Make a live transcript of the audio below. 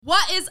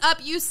What is up,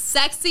 you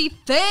sexy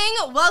thing?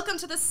 Welcome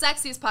to the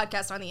sexiest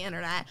podcast on the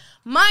internet.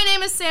 My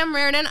name is Sam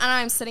Reardon, and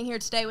I'm sitting here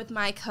today with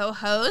my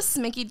co-hosts,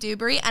 Mickey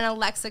Dubry and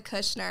Alexa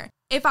Kushner.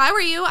 If I were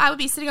you, I would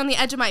be sitting on the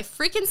edge of my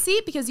freaking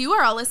seat because you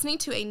are all listening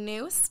to a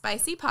new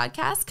spicy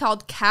podcast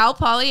called Cal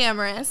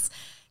Polyamorous.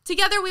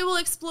 Together, we will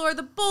explore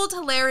the bold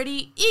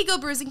hilarity,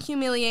 ego-bruising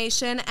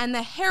humiliation, and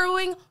the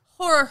harrowing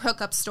horror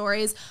hookup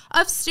stories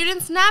of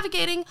students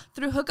navigating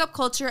through hookup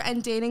culture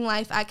and dating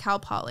life at Cal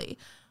Poly.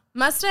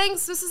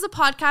 Mustangs, this is a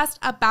podcast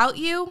about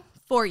you,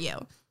 for you, and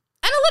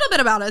a little bit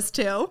about us,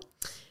 too.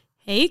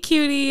 Hey,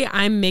 cutie.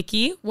 I'm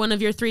Mickey, one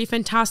of your three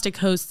fantastic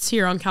hosts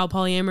here on Cal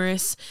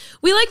Polyamorous.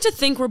 We like to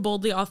think we're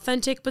boldly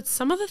authentic, but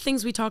some of the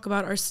things we talk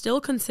about are still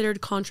considered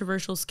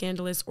controversial,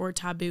 scandalous, or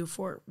taboo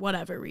for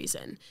whatever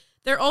reason.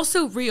 They're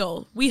also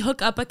real. We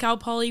hook up at Cal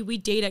Poly, we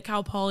date at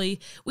Cal Poly,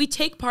 we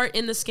take part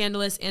in the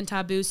scandalous and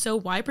taboo, so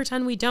why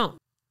pretend we don't?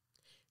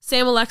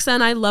 Sam, Alexa,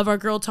 and I love our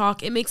girl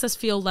talk. It makes us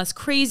feel less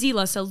crazy,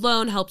 less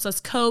alone, helps us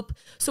cope.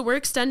 So we're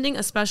extending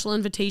a special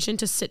invitation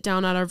to sit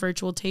down at our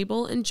virtual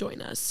table and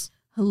join us.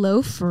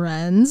 Hello,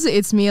 friends.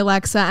 It's me,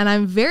 Alexa, and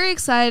I'm very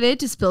excited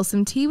to spill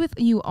some tea with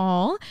you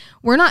all.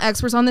 We're not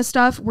experts on this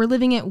stuff. We're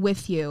living it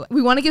with you.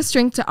 We want to give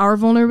strength to our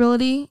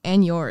vulnerability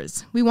and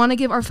yours. We want to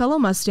give our fellow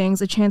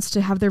Mustangs a chance to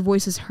have their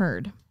voices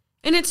heard.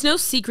 And it's no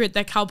secret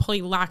that Cal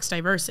Poly lacks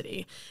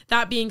diversity.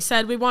 That being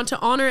said, we want to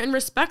honor and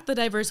respect the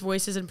diverse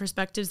voices and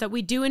perspectives that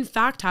we do in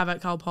fact have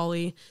at Cal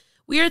Poly.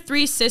 We are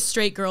three cis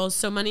straight girls,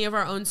 so many of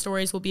our own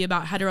stories will be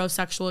about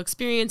heterosexual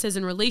experiences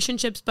and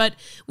relationships, but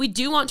we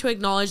do want to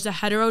acknowledge the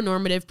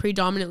heteronormative,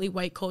 predominantly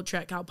white culture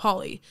at Cal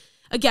Poly.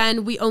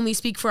 Again, we only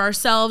speak for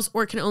ourselves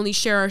or can only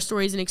share our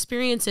stories and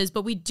experiences,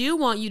 but we do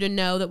want you to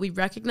know that we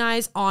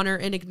recognize, honor,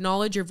 and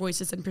acknowledge your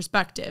voices and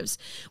perspectives.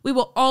 We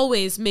will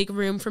always make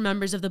room for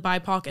members of the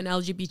BIPOC and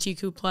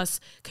LGBTQ+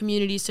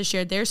 communities to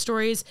share their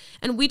stories,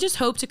 and we just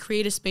hope to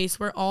create a space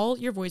where all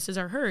your voices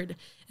are heard,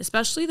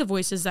 especially the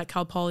voices that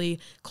Cal Poly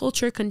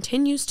culture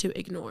continues to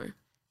ignore.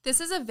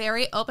 This is a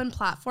very open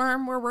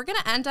platform where we're going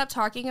to end up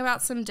talking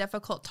about some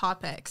difficult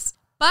topics,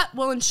 but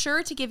we'll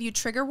ensure to give you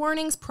trigger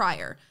warnings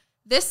prior.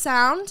 This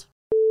sound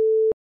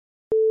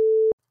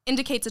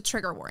indicates a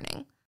trigger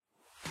warning.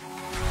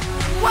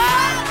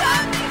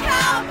 Welcome to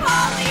Cal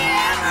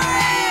Polyamorous!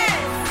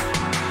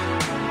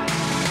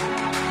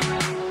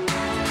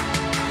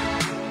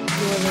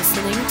 You're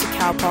listening to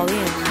Cal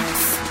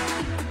Polyamorous.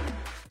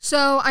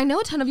 So I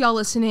know a ton of y'all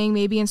listening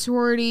may be in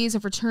sororities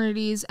and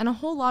fraternities, and a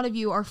whole lot of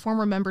you are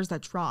former members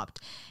that dropped.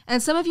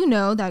 And some of you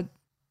know that,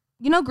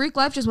 Greek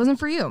life just wasn't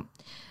for you.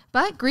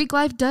 But Greek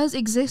life does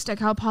exist at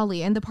Cal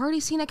Poly, and the party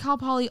scene at Cal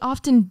Poly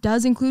often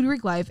does include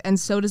Greek life, and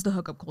so does the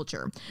hookup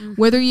culture,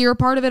 whether you're a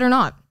part of it or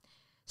not.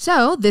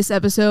 So, this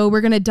episode,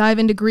 we're going to dive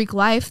into Greek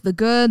life, the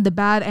good, the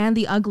bad, and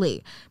the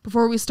ugly.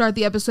 Before we start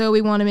the episode, we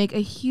want to make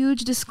a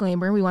huge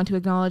disclaimer. We want to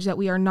acknowledge that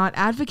we are not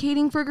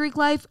advocating for Greek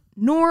life,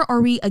 nor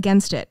are we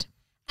against it.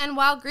 And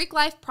while Greek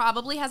life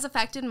probably has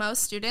affected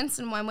most students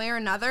in one way or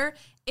another,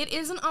 it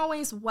isn't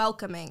always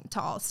welcoming to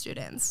all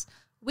students.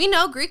 We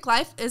know Greek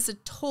life is a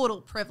total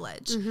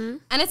privilege,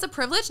 and it's a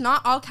privilege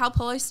not all Cal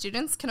Poly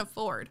students can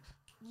afford,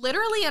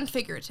 literally and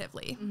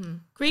figuratively.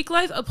 Greek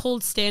life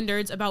upholds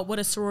standards about what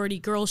a sorority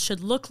girl should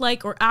look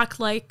like or act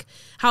like,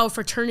 how a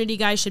fraternity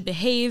guy should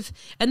behave,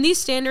 and these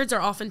standards are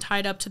often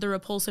tied up to the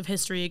repulsive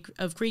history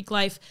of Greek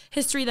life,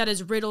 history that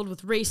is riddled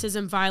with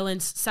racism,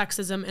 violence,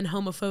 sexism, and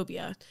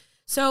homophobia.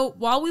 So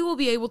while we will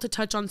be able to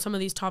touch on some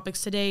of these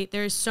topics today,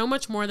 there is so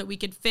much more that we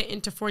could fit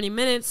into 40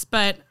 minutes,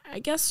 but I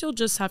guess you'll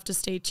just have to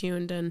stay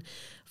tuned and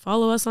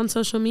follow us on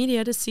social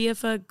media to see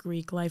if a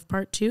Greek Life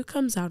Part 2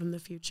 comes out in the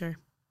future.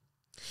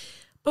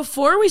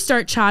 Before we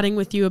start chatting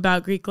with you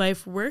about Greek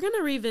life, we're going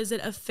to revisit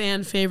a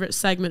fan favorite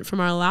segment from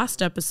our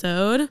last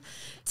episode,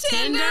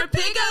 Tinder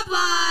Pickup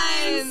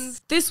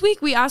Lines! This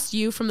week we asked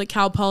you from the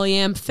Cal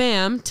Polyam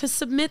fam to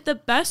submit the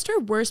best or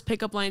worst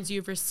pickup lines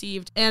you've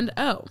received and,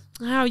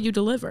 how you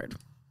delivered.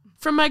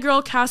 From my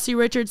girl Cassie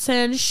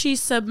Richardson, she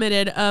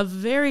submitted a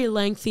very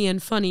lengthy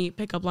and funny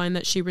pickup line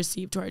that she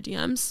received to our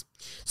DMs.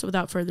 So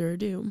without further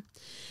ado,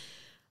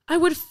 I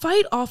would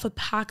fight off a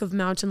pack of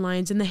mountain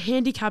lions in the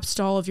handicap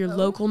stall of your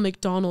local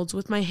McDonald's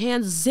with my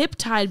hands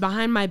zip-tied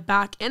behind my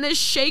back and a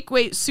shake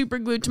weight super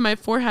glued to my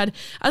forehead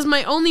as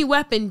my only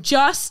weapon,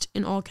 just,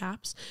 in all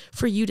caps,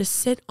 for you to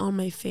sit on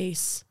my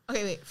face.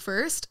 Okay, wait.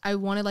 First, I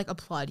want to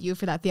applaud you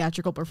for that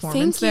theatrical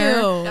performance. Thank you.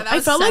 There. I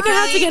felt like I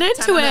had to get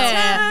into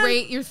it.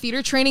 Great. Your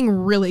theater training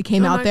really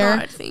came out there.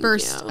 God, thank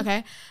First, you.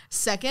 Okay.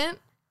 Second,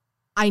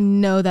 I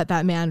know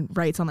that man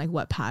writes on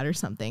Wattpad or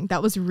something.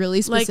 That was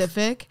really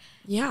specific.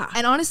 Yeah.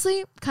 And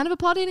honestly, kind of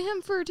applauding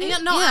him for doing it.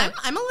 I'm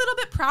a little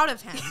bit proud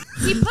of him.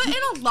 He put in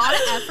a lot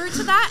of effort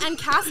to that, and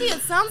Cassie, it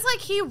sounds like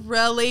he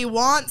really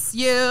wants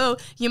you.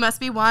 You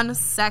must be one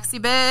sexy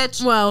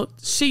bitch. Well,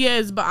 she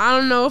is, but I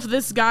don't know if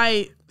this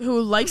guy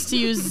who likes to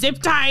use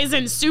zip ties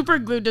and super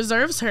glue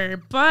deserves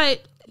her,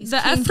 but the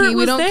effort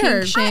was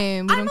there. Kink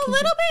shame. I'm a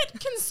little bit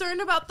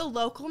concerned about the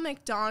local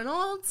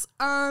McDonald's.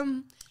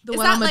 The Is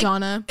one on that, like,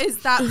 Madonna. is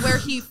that where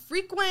he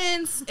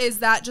frequents? Is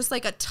that just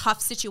like a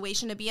tough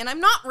situation to be in? I'm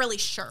not really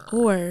sure.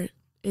 Or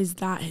is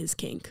that his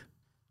kink?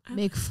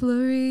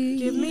 McFlurry.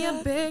 Give me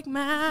a Big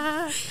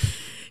Mac.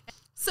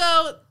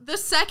 So the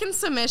second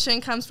submission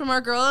comes from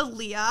our girl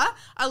Aaliyah.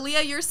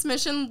 Aaliyah, your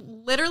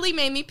submission literally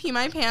made me pee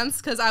my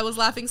pants because I was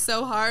laughing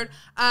so hard.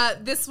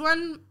 This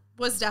one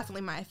was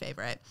definitely my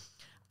favorite.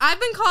 I've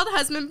been called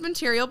husband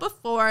material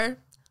before,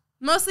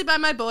 mostly by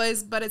my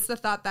boys, but it's the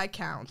thought that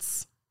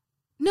counts.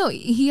 No,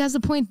 he has a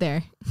point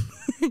there.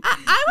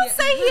 I would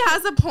say he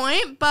has a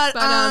point, but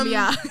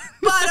yeah.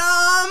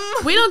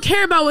 But We don't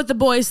care about what the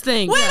boys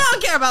think. we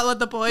don't care about what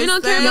the boys We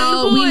don't care think. about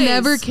No, the we boys.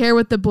 never care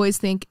what the boys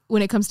think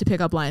when it comes to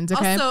pickup lines,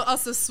 okay?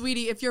 Also,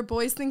 sweetie, if your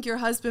boys think your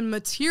husband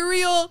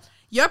material,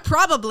 you're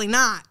probably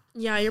not.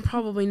 Yeah, you're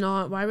probably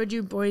not. Why would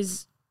you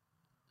boys?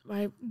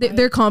 Why?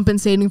 They're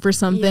compensating for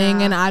something,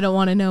 Yeah. and I don't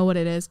want to know what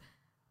it is.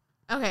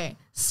 Okay,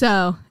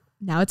 so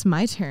now it's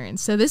my turn.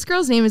 So this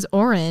girl's name is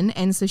Oren,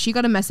 and so she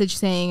got a message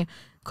saying,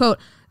 quote,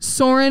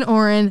 Soren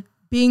Oren,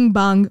 bing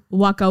bong,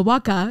 waka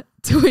waka,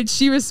 to which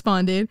she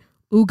responded,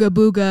 ooga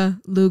booga,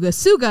 luga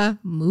suga,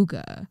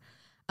 mooga.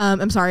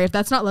 I'm sorry, if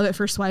that's not love at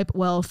first swipe,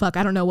 well, fuck,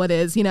 I don't know what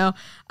is, you know?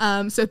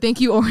 So thank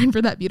you, Oren,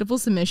 for that beautiful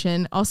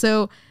submission.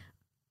 Also,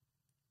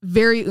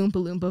 very Oompa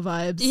Loompa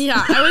vibes.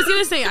 Yeah, I was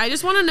gonna say. I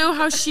just want to know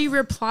how she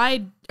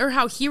replied or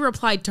how he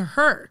replied to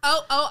her.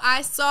 Oh,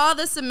 I saw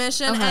the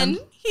submission and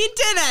he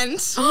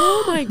didn't.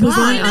 Oh my Was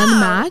god! it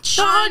unmatched?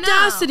 The I know.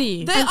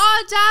 audacity. The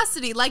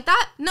audacity. Like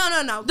that. No.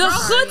 The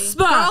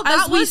chutzpah,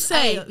 as we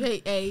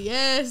say. Hey,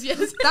 yes.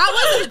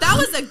 That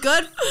was a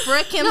good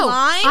freaking No,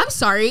 line. I'm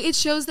sorry. It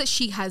shows that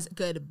she has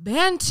good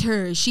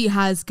banter. She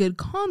has good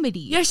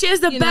comedy. Yeah, she has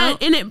the You band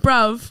know? in it,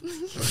 bruv.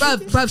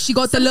 Bruv, she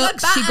got the Some good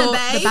looks. She got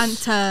banter, the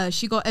banter.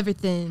 She got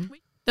everything.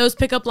 Those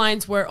pickup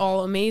lines were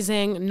all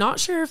amazing. Not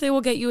sure if they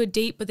will get you a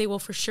date, but they will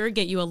for sure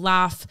get you a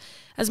laugh.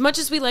 As much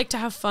as we like to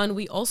have fun,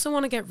 we also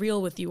want to get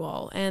real with you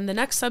all. And the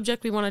next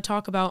subject we want to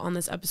talk about on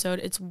this episode,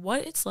 it's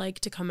what it's like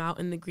to come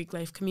out in the Greek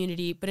life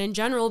community, but in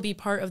general be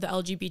part of the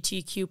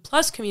LGBTQ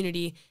plus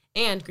community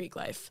and Greek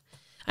life.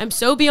 I'm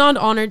so beyond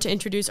honored to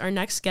introduce our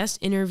next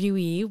guest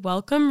interviewee.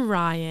 Welcome,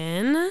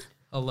 Ryan.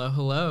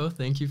 Hello.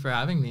 Thank you for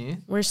having me.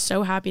 We're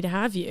so happy to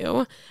have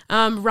you.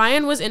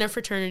 Ryan was in a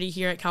fraternity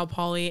here at Cal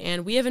Poly,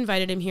 and we have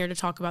invited him here to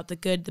talk about the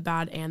good, the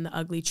bad, and the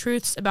ugly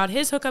truths about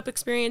his hookup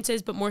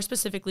experiences, but more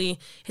specifically,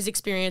 his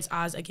experience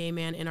as a gay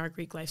man in our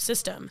Greek life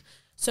system.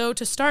 So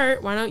to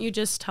start, why don't you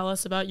just tell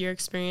us about your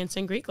experience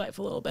in Greek life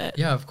a little bit?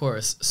 Yeah, of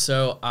course.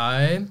 So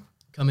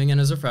coming in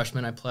as a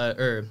freshman, I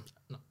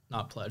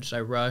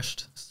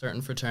rushed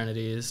certain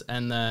fraternities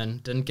and then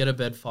didn't get a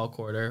bid fall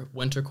quarter.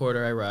 Winter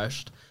quarter, I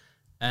rushed.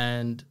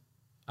 And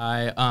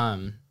I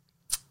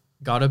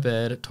got a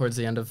bid towards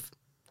the end of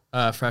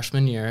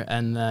freshman year.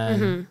 And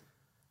then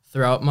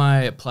throughout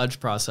my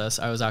pledge process,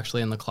 I was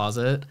actually in the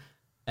closet.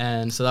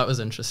 And so that was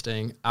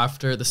interesting.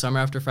 After the summer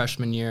after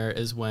freshman year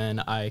is when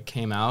I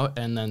came out.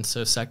 And then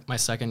so my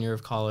second year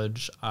of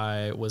college,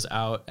 I was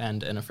out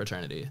and in a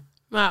fraternity.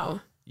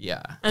 Wow.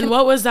 Yeah. And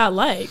what was that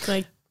like?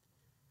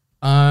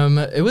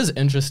 It was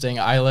interesting.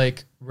 I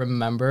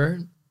remember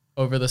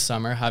over the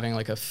summer having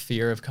a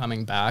fear of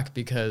coming back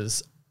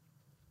because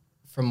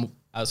from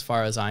as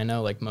far as I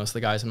know, most of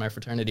the guys in my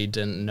fraternity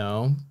didn't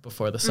know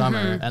before the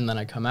summer. And then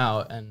I come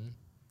out and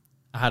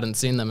I hadn't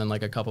seen them in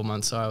a couple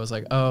months. So I was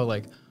like, oh,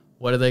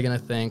 what are they going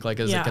to think?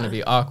 Is it going to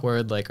be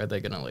awkward? Are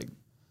they going to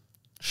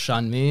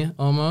shun me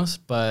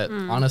almost? But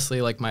honestly,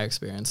 my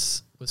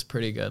experience was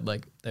pretty good.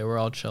 They were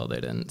all chill.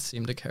 They didn't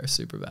seem to care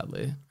super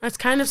badly. That's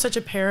kind of such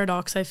a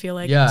paradox, I feel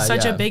like. Yeah,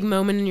 such yeah. a big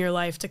moment in your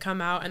life to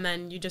come out and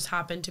then you just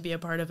happen to be a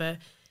part of a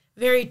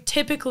very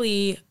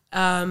typically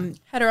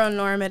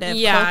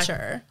Heteronormative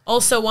culture.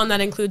 Also one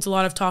that includes a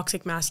lot of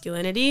toxic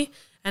masculinity.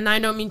 And I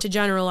don't mean to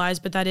generalize,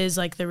 but that is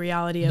the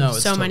reality of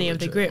so many of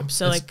the totally true. groups.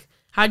 So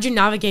how'd you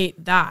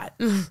navigate that?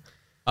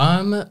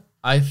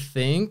 I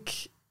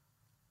think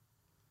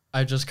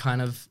I just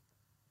kind of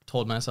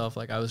told myself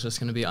I was just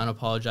going to be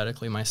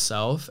unapologetically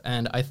myself.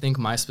 And I think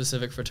my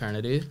specific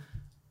fraternity,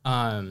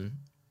 the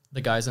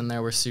guys in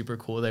there were super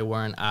cool. They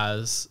weren't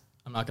as,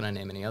 I'm not going to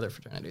name any other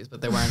fraternities,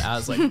 but they weren't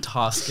as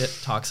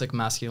toxic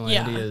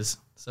masculinity as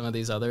some of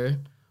these other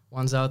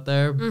ones out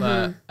there.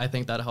 But I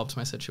think that helped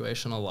my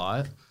situation a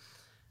lot.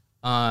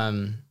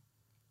 And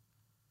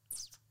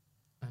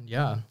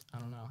yeah, I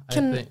don't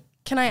know.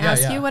 Can I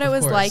ask you what it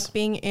was course. like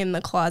being in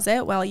the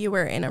closet while you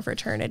were in a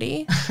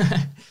fraternity?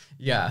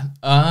 Yeah.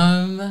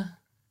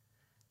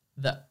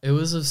 It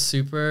was a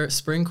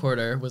spring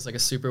quarter was a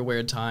super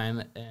weird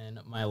time in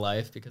my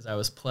life because I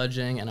was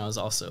pledging and I was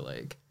also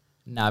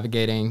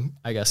navigating,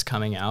 I guess,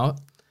 coming out.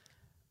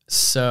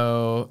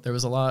 So there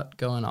was a lot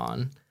going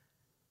on.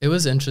 It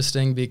was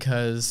interesting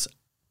because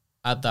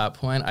at that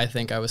point, I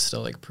think I was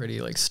still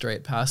pretty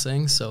straight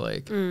passing. So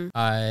I'm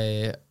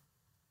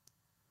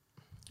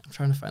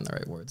trying to find the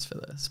right words for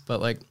this,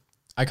 but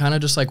I kind of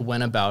just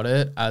went about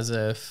it as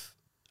if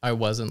I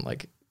wasn't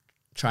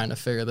trying to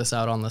figure this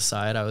out on the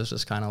side. I was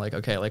just kind of like,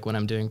 okay, like when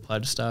I'm doing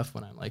pledge stuff,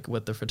 when I'm like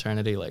with the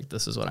fraternity, like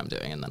this is what I'm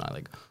doing. And then I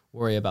like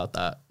worry about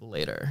that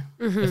later,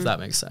 if that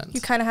makes sense.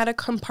 You kind of had to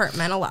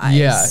compartmentalize.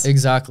 Yeah,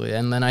 exactly.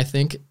 And then I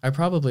think I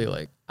probably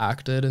like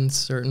acted in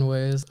certain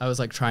ways. I was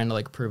like trying to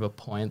like prove a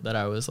point that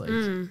I was like,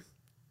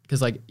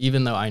 because like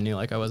even though I knew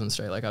like I wasn't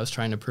straight, like I was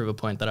trying to prove a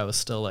point that I was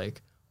still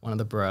like one of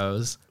the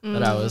bros,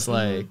 that I was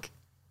like.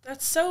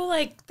 That's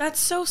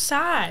so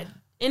sad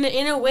in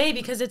a way,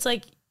 because it's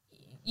like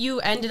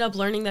you ended up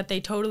learning that they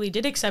totally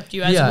did accept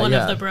you as one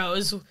of the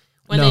bros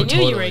when they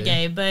knew you were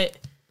gay, but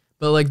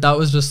like that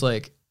was just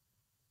like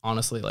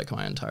honestly like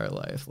my entire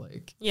life,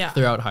 like yeah,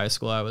 throughout high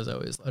school I was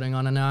always putting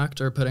on an act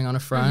or putting on a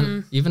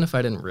front, even if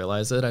I didn't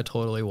realize it. I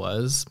totally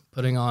was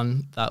putting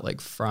on that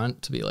like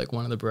front to be like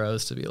one of the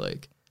bros, to be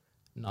like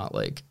not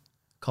like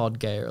called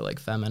gay or like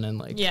feminine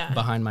like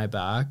behind my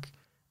back.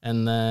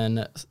 And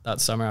then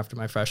that summer after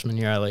my freshman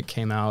year, I like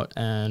came out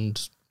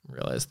and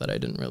realized that I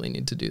didn't really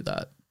need to do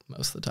that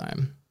most of the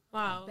time.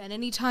 Wow. Been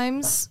any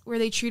times where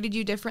they treated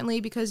you differently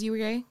because you were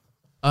gay?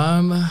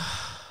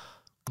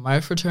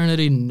 My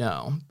fraternity,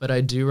 no. But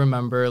I do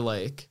remember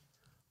like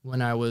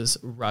when I was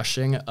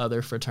rushing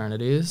other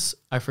fraternities,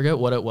 I forget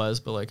what it was,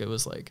 but like it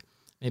was like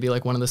maybe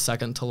like one of the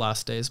second to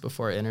last days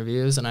before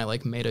interviews, and I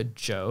like made a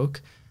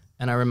joke.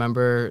 And I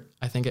remember,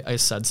 I think I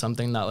said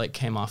something that like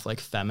came off like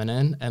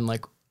feminine, and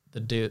like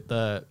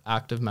the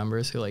active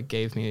members who like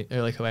gave me,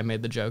 or like who I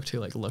made the joke to,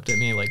 like looked at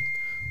me like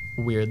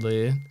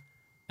weirdly,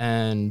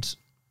 and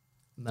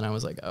then I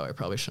was like, oh, I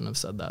probably shouldn't have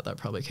said that. That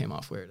probably came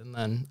off weird. And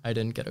then I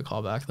didn't get a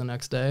call back the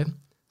next day.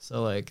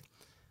 So like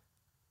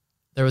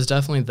there was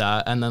definitely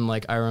that. And then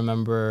like I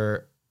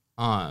remember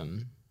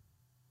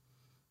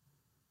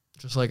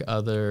just like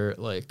other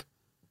like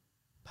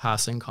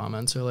passing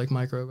comments or like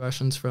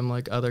microaggressions from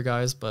like other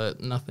guys,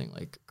 but nothing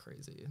like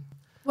crazy.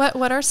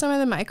 What are some of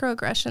the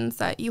microaggressions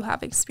that you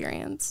have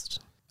experienced?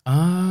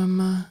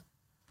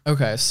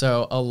 Okay,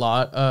 so a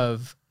lot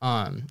of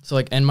so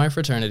like in my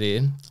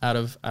fraternity, out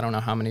of I don't know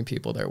how many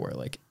people there were,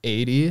 like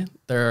 80,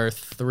 there are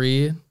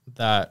 3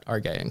 that are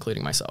gay,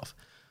 including myself.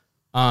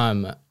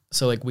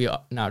 So like we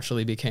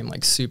naturally became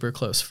like super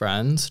close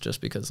friends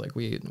just because like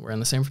we're in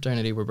the same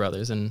fraternity, we're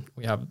brothers, and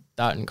we have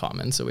that in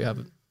common. So we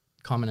have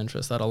common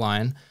interests that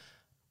align.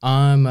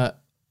 And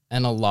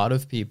a lot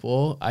of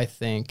people, I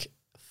think,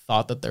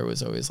 thought that there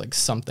was always like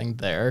something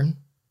there.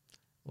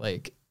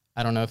 Like,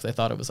 I don't know if they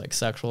thought it was like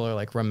sexual or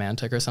like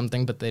romantic or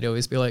something, but they'd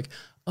always be like,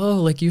 oh,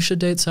 like you should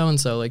date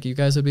so-and-so, like you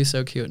guys would be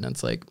so cute. And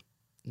it's like,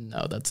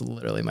 no, that's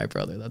literally my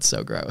brother. That's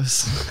so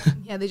gross.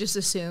 Yeah, they just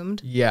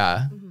assumed.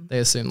 Yeah, they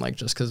assumed like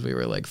just because we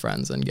were like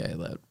friends and gay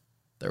that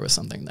there was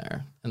something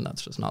there, and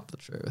that's just not the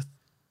truth.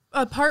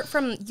 Apart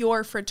from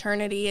your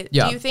fraternity,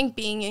 Yeah. do you think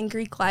being in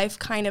Greek life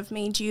kind of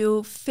made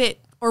you fit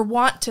or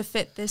want to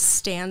fit this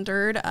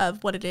standard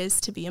of what it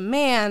is to be a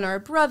man or a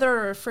brother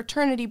or a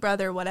fraternity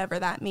brother, whatever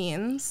that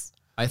means?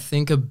 I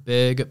think a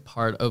big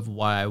part of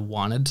why I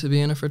wanted to be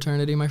in a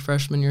fraternity my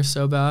freshman year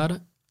so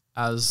bad,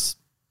 as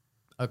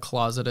a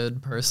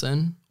closeted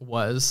person,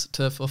 was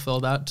to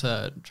fulfill that,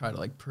 to try to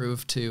like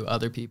prove to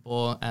other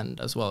people and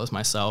as well as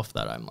myself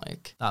that I'm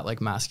like that like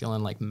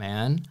masculine like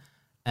man.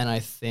 And I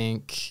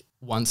think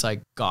once I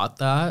got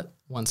that,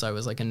 once I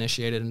was like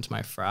initiated into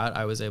my frat,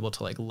 I was able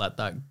to like let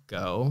that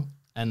go.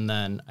 And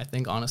then I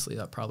think honestly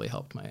that probably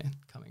helped my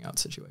coming out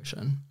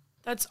situation.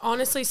 That's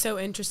honestly so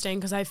interesting,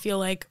 because I feel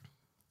like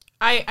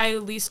I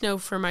at least know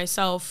for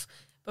myself,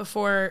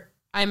 before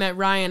I met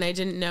Ryan, I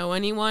didn't know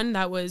anyone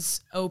that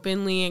was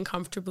openly and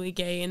comfortably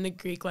gay in the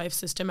Greek life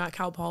system at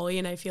Cal Poly.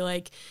 And I feel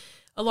like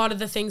a lot of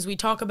the things we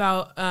talk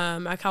about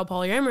at Cal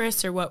Poly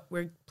Amherst, or what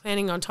we're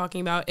planning on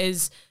talking about,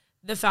 is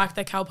the fact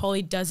that Cal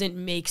Poly doesn't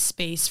make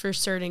space for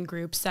certain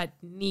groups that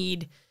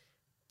need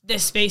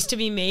this space to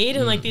be made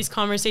and like these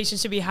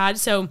conversations to be had.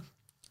 So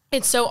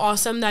it's so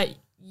awesome that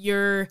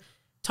you're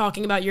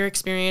talking about your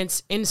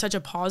experience in such a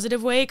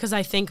positive way, because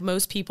I think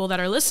most people that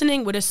are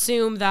listening would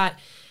assume that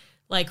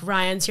like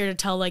Ryan's here to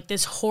tell like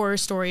this horror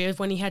story of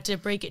when he had to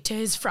break it to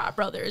his frat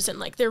brothers and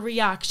like their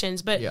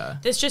reactions. But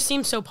this just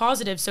seems so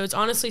positive. So it's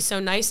honestly so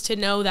nice to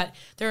know that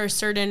there are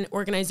certain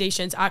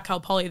organizations at Cal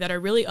Poly that are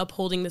really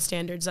upholding the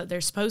standards that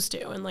they're supposed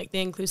to, and like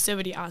the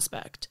inclusivity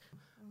aspect.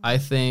 I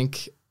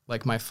think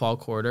like my fall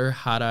quarter,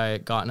 had I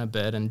gotten a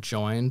bid and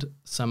joined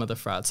some of the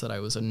frats that I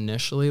was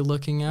initially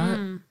looking at,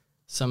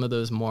 some of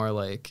those more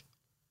like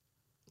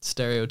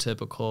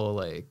stereotypical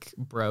like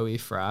bro-y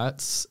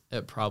frats,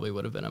 it probably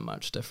would have been a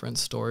much different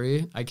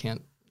story. I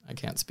can't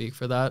speak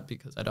for that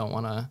because I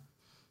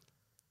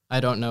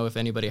don't know if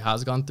anybody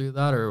has gone through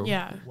that or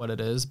what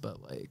it is,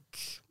 but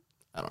like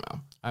I don't know.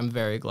 I'm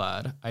very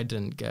glad I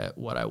didn't get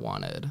what I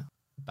wanted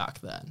back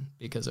then,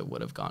 because it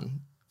would have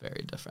gone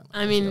very differently.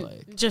 I mean,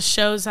 like. Just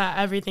shows that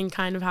everything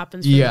kind of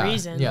happens for a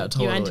reason. Yeah, like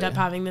totally. You ended up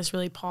having this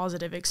really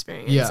positive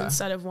experience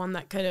instead of one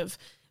that could have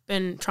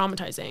been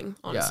traumatizing,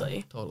 honestly.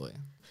 Yeah, totally.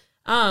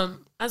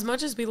 As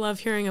much as we love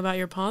hearing about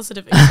your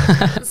positive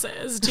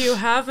experiences, do you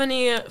have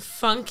any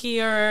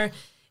funky or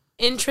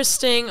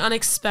interesting,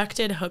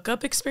 unexpected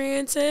hookup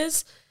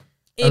experiences?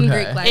 In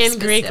Okay. Greek life. In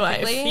Greek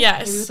life, specifically?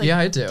 yes. like, yeah,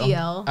 I do.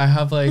 DL. I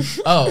have like,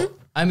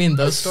 I mean,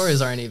 those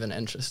stories aren't even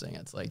interesting.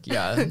 It's like,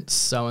 yeah,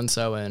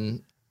 so-and-so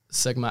in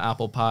Sigma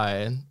Apple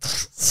Pie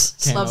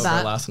came Love over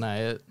that. last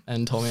night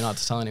and told me not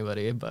to tell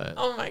anybody. But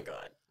Oh my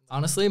god.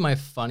 honestly, my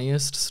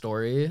funniest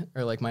story,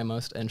 or like my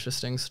most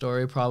interesting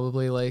story,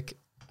 probably like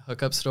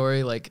hookup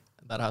story, like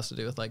that has to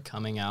do with like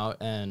coming out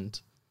and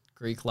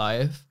Greek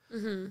life,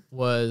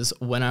 was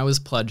when I was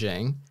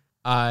pledging.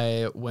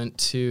 I went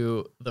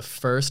to the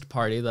first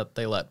party that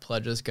they let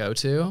pledges go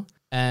to,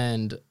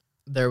 and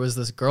there was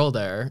this girl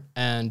there,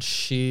 and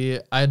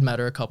I had met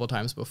her a couple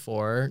times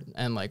before,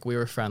 and like we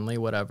were friendly,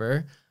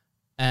 whatever,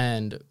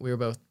 and we were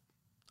both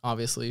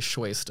obviously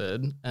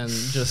shwasted, and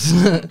just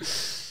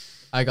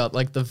I got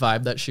like the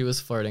vibe that she was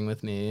flirting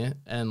with me,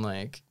 and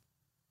like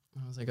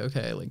I was like,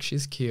 okay, like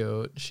she's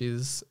cute,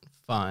 she's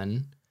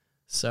fun,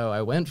 so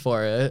I went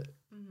for it,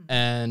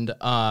 and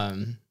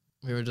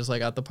we were just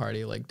like at the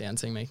party, like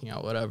dancing, making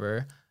out,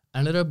 whatever. I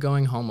ended up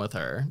going home with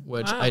her,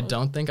 which I Wow.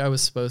 don't think I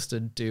was supposed to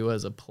do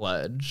as a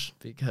pledge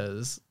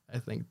because I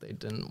think they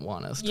didn't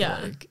want us to Yeah.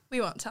 like. We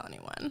won't tell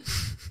anyone.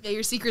 Yeah,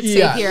 your secret's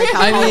safe here. At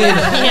Cal I Poly.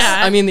 mean,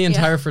 Yeah. I mean, the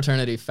entire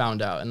fraternity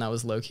found out, and that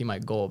was low key my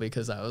goal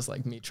because that was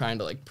like me trying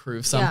to like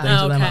prove something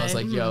to them. I Okay. was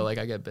like, yo, like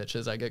I get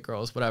bitches, I get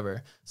girls,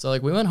 whatever. So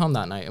like we went home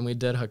that night and we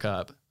did hook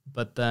up,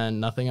 but then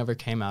nothing ever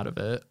came out of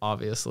it,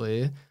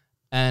 obviously.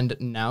 And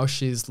now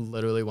she's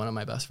literally one of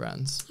my best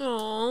friends.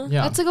 Aw.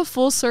 Yeah, That's like a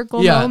full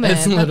circle yeah, moment.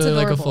 it's That's literally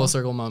like a adorable. full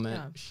circle moment.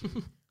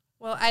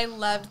 Well, I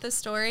loved the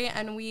story,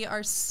 and we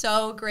are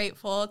so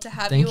grateful to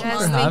have Thank you you on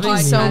for the having Thank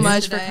you me. so podcast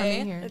much for today.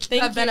 coming here. You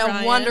Thank have been you, a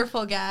Ryan.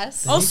 wonderful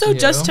guest. Also, you.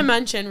 just to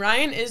mention,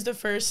 Ryan is the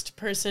first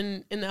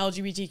person in the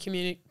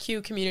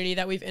LGBTQ community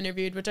that we've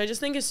interviewed, which I just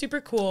think is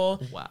super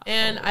cool. Wow.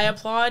 And I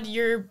applaud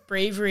your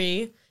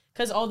bravery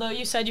because although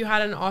you said you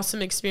had an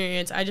awesome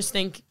experience, I just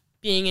think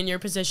being in your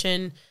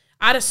position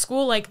at a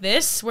school like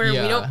this where we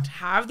Yeah. don't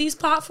have these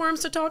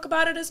platforms to talk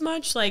about it as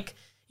much, like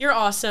you're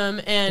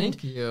awesome and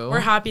Thank you. we're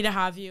happy to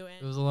have you. It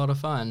And was a lot of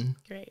fun.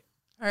 great.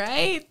 All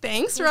right.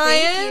 Thanks,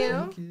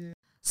 Ryan.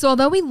 So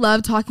although we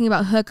love talking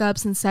about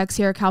hookups and sex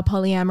here at Cal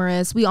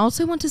Polyamorous, we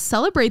also want to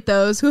celebrate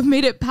those who have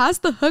made it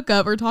past the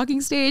hookup or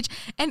talking stage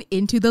and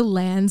into the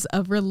lands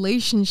of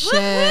relationships.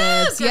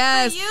 Good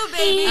Yes. for you,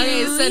 baby.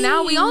 Okay, so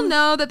now we all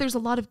know that there's a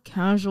lot of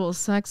casual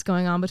sex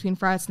going on between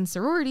frats and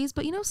sororities,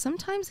 but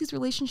sometimes these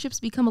relationships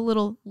become a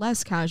little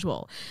less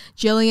casual.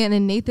 Jillian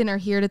and Nathan are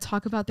here to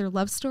talk about their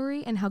love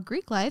story and how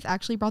Greek life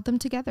actually brought them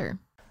together.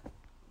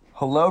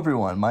 Hello,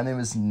 everyone. My name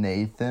is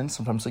Nathan.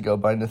 Sometimes I go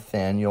by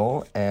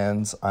Nathaniel,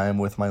 and I am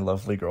with my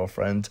lovely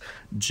girlfriend,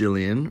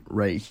 Jillian,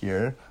 right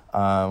here.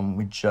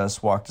 We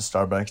just walked to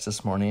Starbucks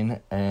this morning,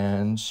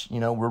 and,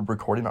 we're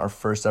recording our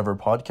first ever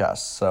podcast.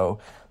 So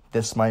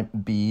this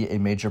might be a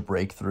major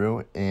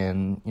breakthrough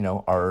in,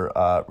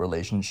 our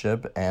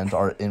relationship and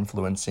our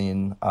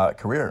influencing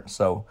career.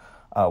 So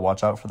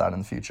watch out for that in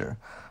the future.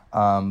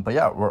 But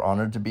yeah, we're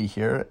honored to be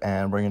here,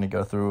 and we're going to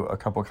go through a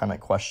couple kind of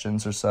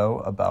questions or so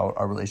about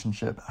our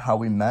relationship, how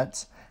we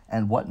met,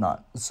 and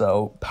whatnot.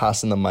 So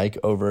passing the mic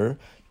over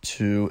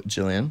to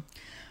Jillian.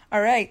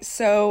 All right,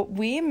 so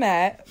we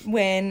met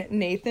when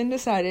Nathan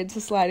decided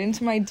to slide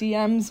into my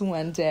DMs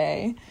one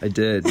day. I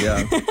did,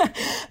 yeah.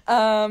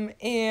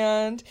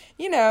 And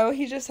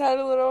he just had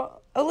a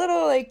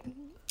little like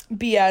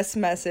BS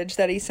message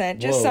that he sent,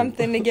 just Whoa.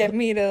 something to get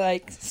me to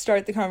like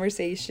start the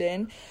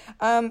conversation.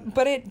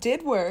 But it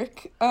did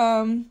work.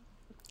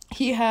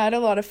 He had a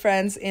lot of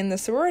friends in the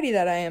sorority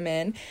that I am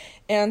in,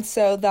 and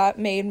so that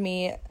made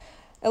me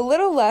a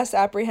little less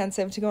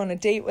apprehensive to go on a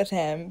date with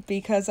him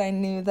because I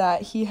knew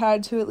that he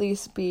had to at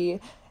least be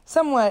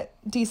somewhat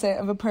decent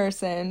of a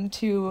person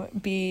to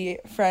be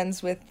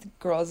friends with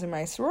girls in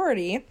my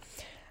sorority.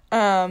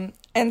 And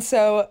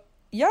so,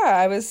 yeah,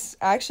 I was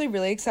actually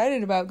really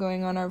excited about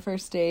going on our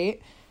first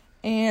date.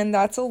 And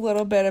that's a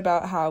little bit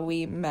about how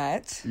we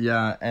met.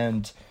 Yeah,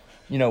 and,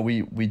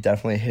 we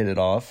definitely hit it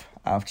off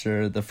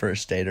after the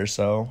first date or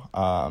so.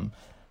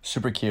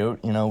 Super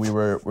cute. We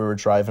were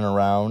driving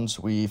around.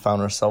 We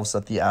found ourselves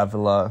at the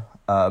Avila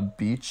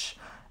beach,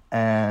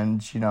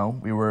 and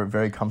we were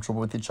very comfortable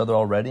with each other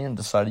already, and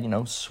decided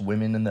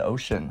swimming in the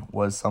ocean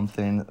was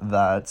something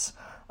that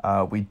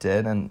we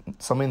did, and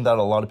something that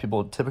a lot of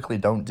people typically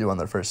don't do on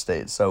their first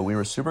date. So we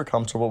were super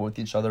comfortable with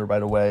each other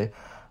right away.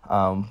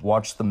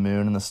 Watched the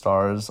moon and the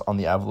stars on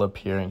the Avila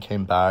Pier and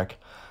came back.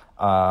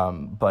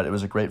 But it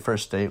was a great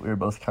first date. We were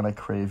both kind of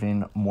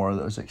craving more of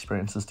those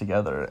experiences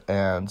together.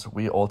 And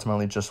we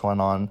ultimately just went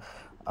on,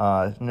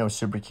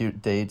 super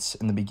cute dates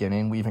in the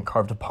beginning. We even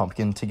carved a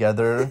pumpkin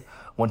together,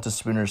 went to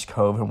Spooner's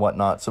Cove and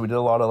whatnot. So we did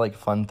a lot of like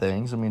fun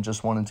things, and we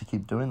just wanted to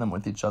keep doing them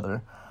with each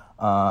other.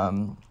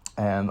 And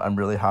I'm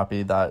really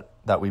happy that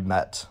we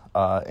met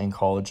in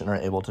college and are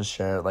able to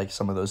share like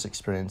some of those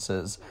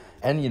experiences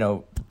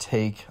and,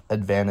 take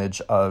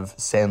advantage of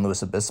San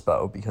Luis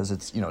Obispo because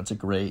it's a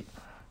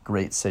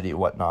great city,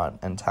 whatnot,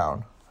 and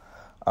town.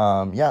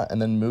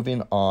 And then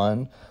moving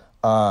on,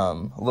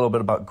 A little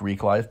bit about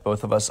Greek life.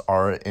 Both of us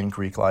are in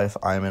Greek life.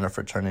 I'm in a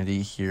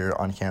fraternity here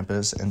on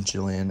campus, and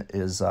Jillian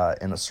is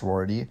in a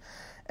sorority.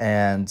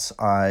 And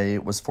I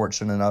was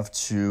fortunate enough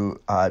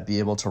to be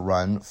able to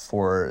run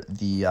for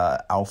the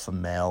alpha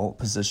male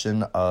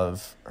position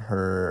of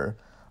her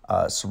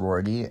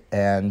sorority.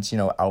 And,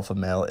 alpha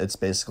male, it's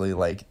basically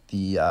like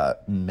the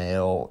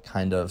male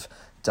kind of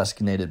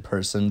designated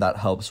person that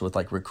helps with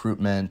like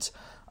recruitment,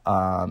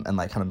 and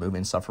like kind of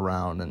moving stuff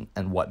around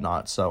and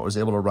whatnot. So I was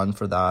able to run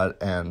for that,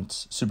 and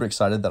super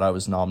excited that I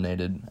was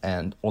nominated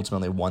and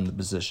ultimately won the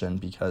position,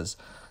 because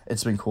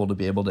it's been cool to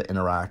be able to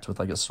interact with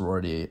like a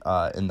sorority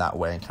in that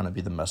way and kind of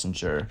be the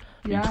messenger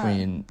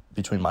between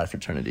my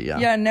fraternity.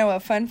 Yeah, no, a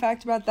fun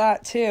fact about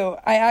that too.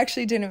 I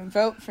actually didn't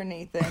vote for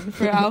Nathan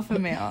for alpha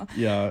male.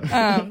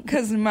 Yeah.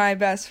 Because my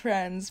best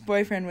friend's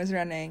boyfriend was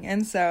running,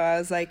 and so I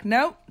was like,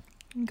 nope,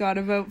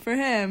 gotta vote for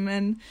him.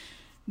 And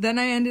then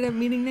I ended up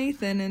meeting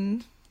Nathan,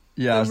 and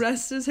the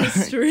rest is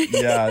history.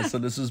 Yeah, so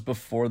this was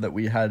before that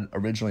we had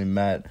originally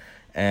met.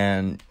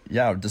 And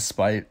yeah,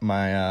 despite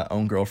my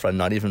own girlfriend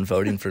not even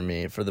voting for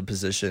me for the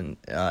position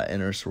in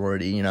her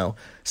sorority,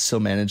 still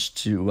managed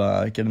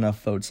to get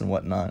enough votes and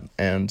whatnot.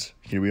 And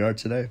here we are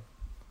today.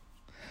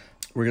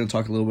 We're going to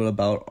talk a little bit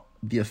about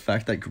the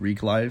effect that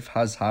Greek life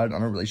has had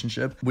on our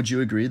relationship. Would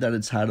you agree that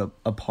it's had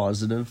a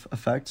positive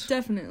effect?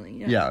 Definitely,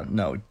 yeah. Yeah,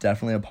 no,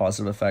 definitely a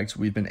positive effect.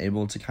 We've been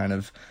able to kind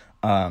of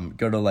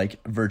go to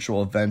like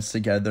virtual events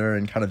together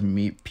and kind of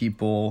meet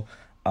people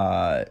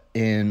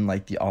in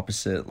like the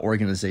opposite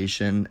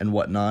organization and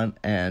whatnot,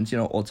 and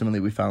ultimately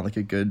we found like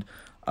a good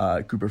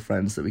group of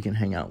friends that we can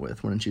hang out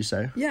with, wouldn't you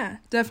say? Yeah,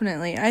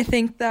 definitely. I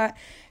think that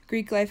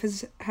Greek life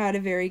has had a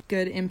very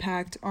good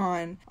impact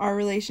on our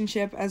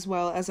relationship as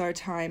well as our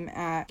time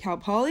at Cal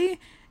Poly,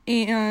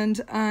 and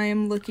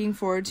I'm looking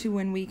forward to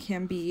when we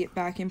can be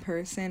back in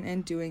person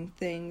and doing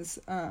things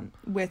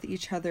with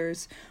each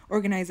other's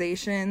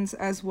organizations,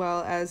 as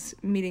well as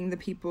meeting the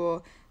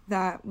people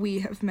that we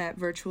have met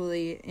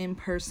virtually in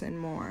person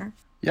more.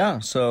 Yeah,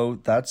 so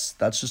that's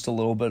just a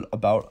little bit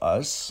about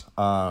us.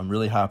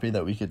 Really happy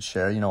that we could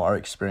share, our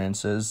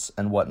experiences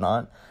and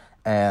whatnot.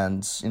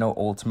 And,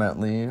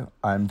 ultimately,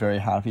 I'm very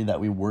happy that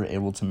we were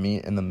able to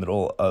meet in the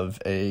middle of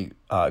a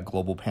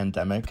global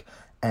pandemic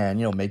and,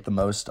 make the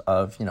most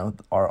of,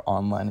 our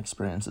online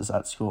experiences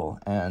at school.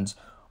 And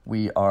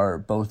we are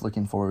both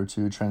looking forward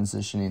to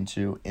transitioning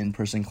to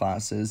in-person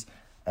classes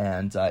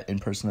and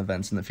in-person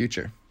events in the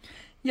future.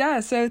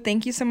 Yeah, so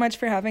thank you so much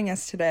for having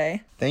us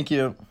today. Thank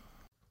you.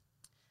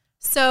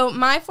 So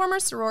my former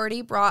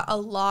sorority brought a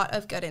lot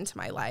of good into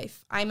my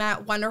life. I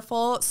met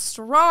wonderful,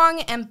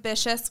 strong,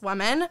 ambitious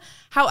women.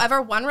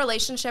 However, one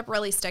relationship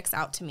really sticks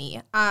out to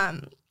me.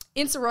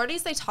 In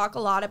sororities, they talk a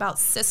lot about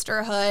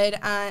sisterhood,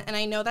 and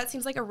I know that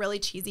seems like a really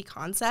cheesy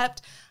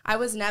concept. I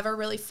was never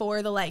really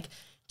for the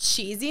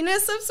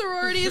cheesiness of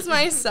sororities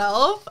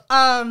myself.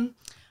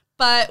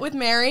 But with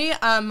Mary,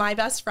 my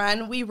best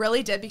friend, we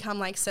really did become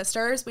like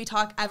sisters. We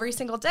talk every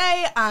single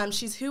day.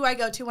 She's who I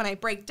go to when I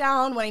break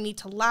down, when I need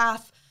to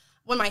laugh,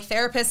 when my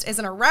therapist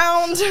isn't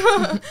around.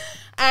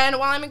 And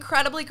while I'm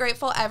incredibly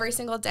grateful every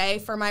single day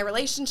for my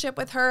relationship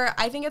with her,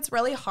 I think it's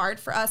really hard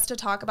for us to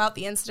talk about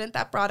the incident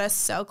that brought us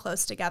so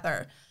close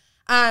together.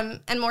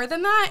 And more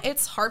than that,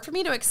 it's hard for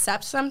me to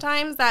accept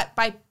sometimes that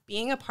by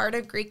being a part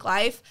of Greek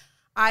life,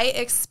 I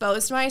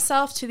exposed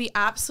myself to the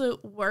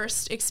absolute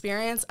worst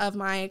experience of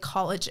my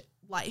college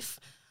life.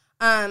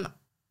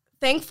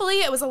 Thankfully,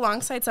 it was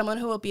alongside someone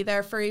who will be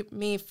there for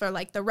me for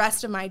the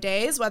rest of my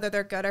days, whether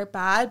they're good or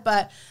bad.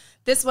 But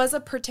this was a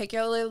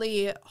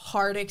particularly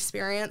hard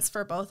experience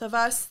for both of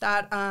us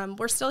that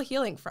we're still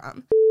healing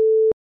from.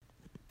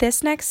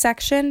 This next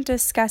section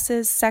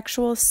discusses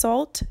sexual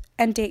assault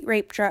and date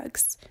rape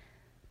drugs.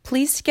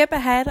 Please skip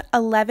ahead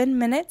 11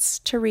 minutes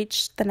to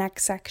reach the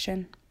next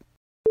section.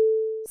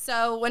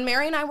 So when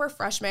Mary and I were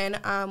freshmen,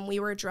 we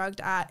were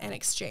drugged at an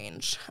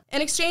exchange.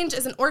 An exchange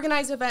is an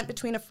organized event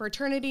between a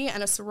fraternity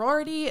and a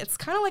sorority. It's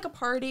kind of like a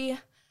party.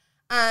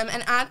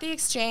 And at the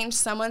exchange,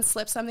 someone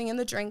slipped something in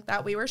the drink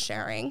that we were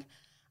sharing.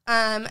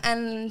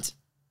 And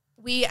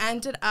we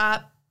ended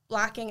up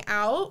blacking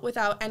out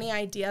without any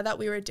idea that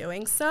we were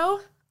doing so.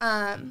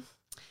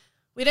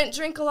 We didn't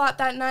drink a lot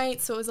that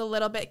night, so it was a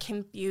little bit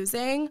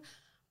confusing.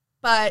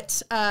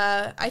 But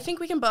I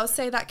think we can both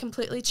say that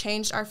completely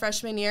changed our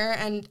freshman year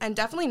and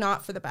definitely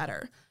not for the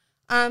better.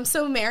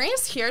 So Mary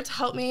is here to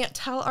help me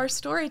tell our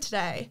story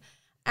today.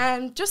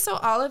 And just so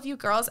all of you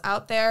girls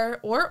out there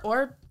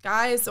or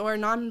guys or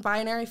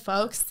non-binary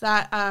folks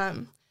that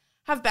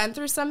have been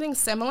through something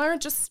similar,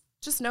 just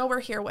know we're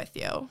here with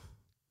you.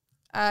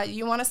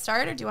 You want to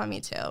start or do you want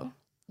me to?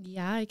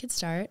 Yeah, I could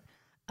start.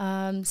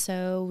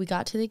 So we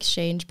got to the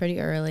exchange pretty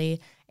early,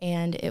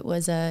 and it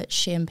was a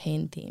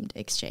champagne-themed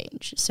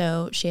exchange.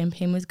 So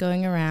champagne was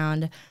going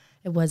around.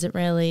 It wasn't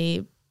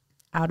really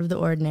out of the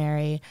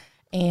ordinary.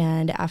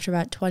 And after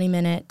about 20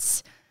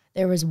 minutes,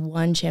 there was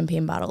one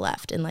champagne bottle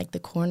left in the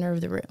corner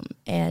of the room.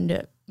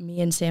 And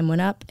me and Sam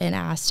went up and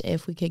asked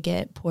if we could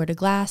get poured a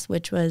glass,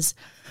 which was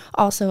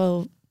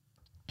also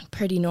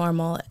pretty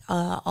normal.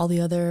 All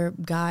the other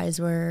guys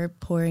were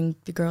pouring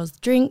the girls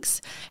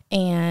drinks,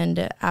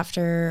 and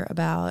after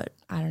about,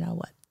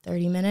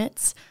 30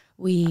 minutes,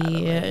 we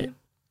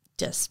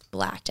just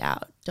blacked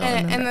out.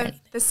 And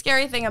the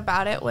scary thing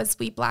about it was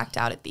we blacked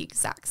out at the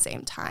exact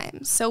same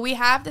time. So we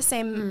have the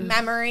same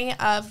memory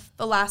of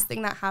the last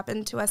thing that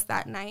happened to us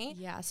that night.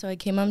 Yeah, so I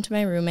came home to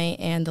my roommate,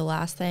 and the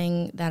last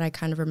thing that I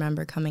kind of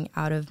remember coming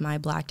out of my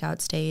blacked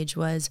out stage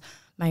was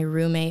my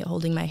roommate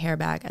holding my hair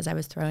back as I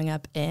was throwing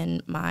up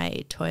in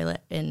my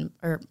toilet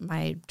or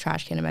my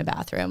trash can in my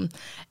bathroom.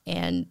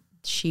 And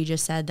she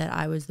just said that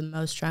I was the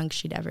most drunk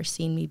she'd ever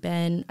seen me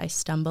been. I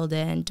stumbled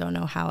in, don't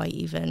know how I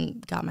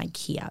even got my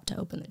key out to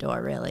open the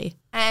door, really.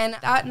 And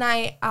that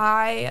night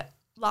I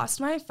lost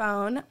my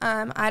phone.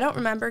 I don't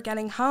remember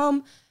getting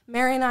home.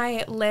 Mary and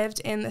I lived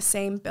in the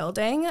same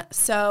building,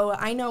 so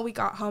I know we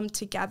got home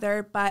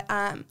together, but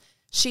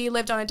she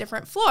lived on a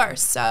different floor.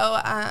 So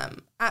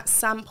at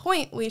some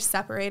point we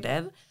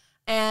separated,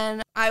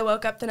 and I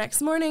woke up the next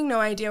morning,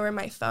 no idea where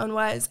my phone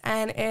was,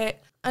 and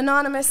it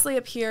anonymously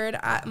appeared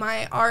at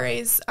my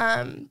RA's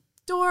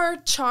door,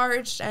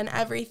 charged and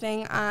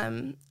everything,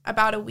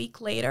 about a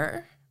week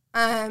later.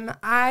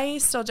 I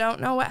still don't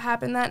know what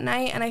happened that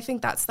night, and I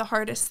think that's the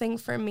hardest thing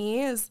for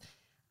me is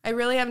I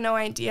really have no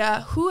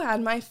idea who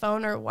had my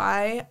phone or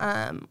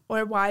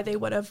why they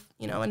would have,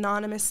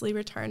 anonymously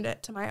returned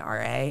it to my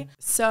RA.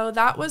 So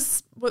that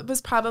was what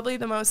was probably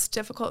the most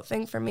difficult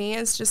thing for me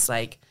is just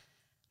like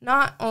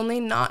not only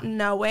not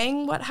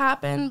knowing what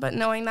happened, but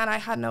knowing that I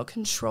had no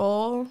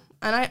control.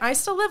 And I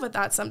still live with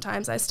that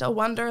sometimes. I still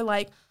wonder,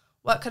 like,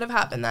 what could have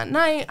happened that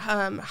night?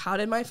 How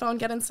did my phone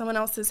get in someone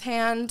else's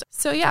hand?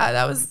 So, yeah,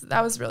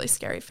 that was really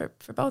scary for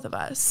both of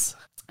us.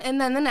 And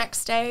then the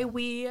next day,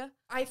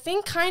 I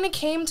think, kind of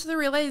came to the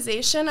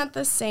realization at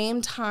the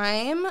same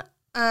time.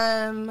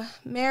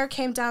 Mare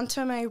came down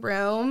to my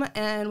room,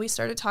 and we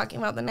started talking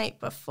about the night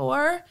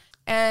before.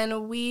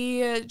 And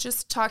we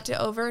just talked it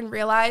over and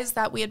realized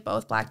that we had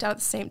both blacked out at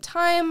the same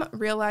time,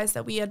 realized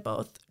that we had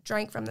both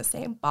drank from the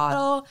same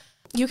bottle.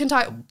 You can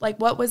talk, like,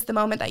 what was the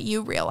moment that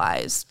you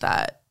realized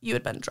that you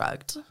had been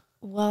drugged?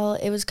 Well,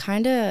 it was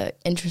kind of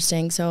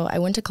interesting. So I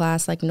went to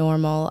class like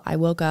normal. I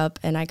woke up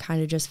and I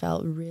kind of just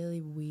felt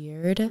really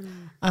weird.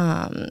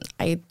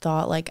 I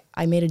thought, like,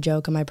 I made a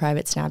joke on my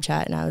private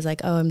Snapchat and I was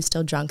like, oh, I'm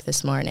still drunk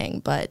this morning.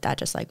 But that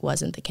just, like,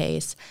 wasn't the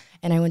case.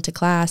 And I went to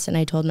class and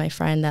I told my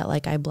friend that,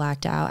 like, I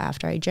blacked out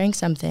after I drank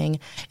something.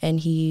 And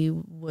he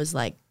was,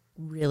 like,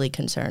 really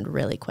concerned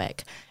really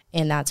quick.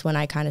 And that's when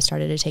I kind of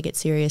started to take it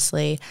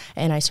seriously,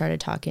 and I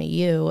started talking to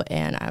you,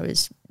 and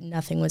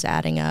nothing was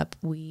adding up.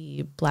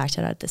 We blacked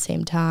out at the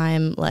same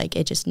time. Like,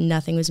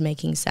 nothing was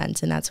making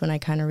sense. And that's when I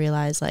kind of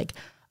realized, like,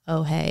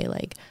 oh, hey,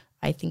 like,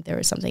 I think there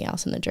was something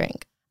else in the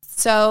drink.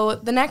 So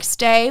the next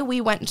day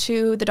we went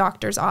to the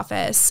doctor's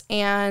office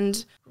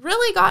and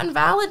really got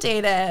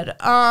invalidated.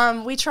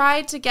 We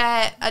tried to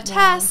get a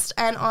test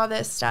and all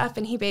this stuff,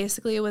 and he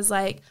basically was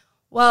like,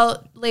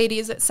 well,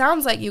 ladies, it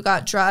sounds like you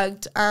got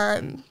drugged.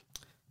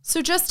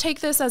 So just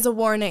take this as a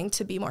warning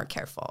to be more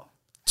careful.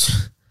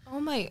 Oh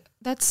my,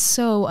 that's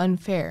so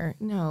unfair.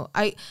 No,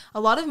 a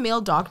lot of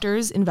male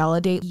doctors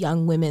invalidate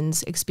young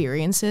women's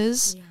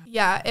experiences.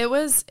 Yeah, it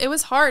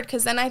was hard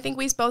because then I think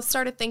we both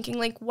started thinking,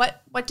 like,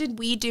 what did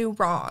we do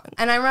wrong?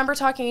 And I remember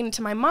talking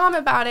to my mom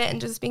about it and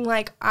just being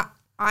like,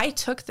 I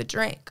took the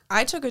drink.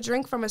 I took a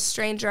drink from a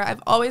stranger.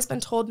 I've always been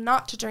told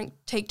not to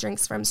take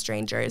drinks from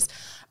strangers.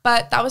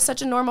 But that was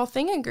such a normal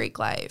thing in Greek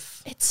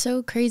life. It's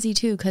so crazy,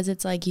 too, because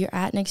it's like you're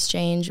at an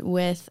exchange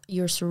with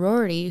your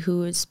sorority,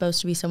 who is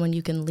supposed to be someone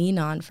you can lean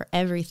on for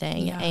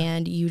everything,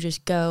 and you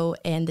just go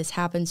and this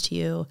happens to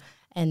you,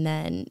 and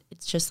then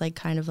it's just like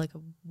kind of like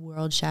a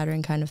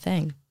world-shattering kind of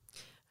thing.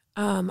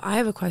 I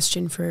have a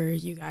question for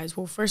you guys.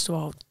 Well, first of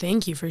all,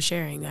 thank you for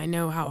sharing. I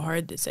know how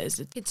hard this is.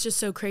 It's just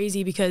so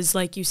crazy because,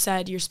 like you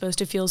said, you're supposed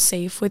to feel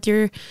safe with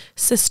your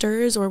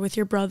sisters or with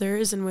your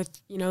brothers and with,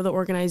 the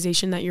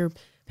organization that you're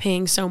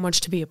paying so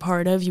much to be a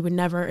part of. You would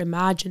never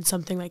imagine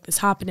something like this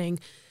happening.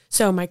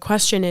 So my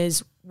question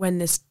is, when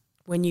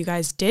you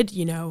guys did,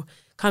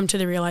 come to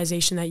the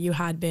realization that you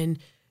had been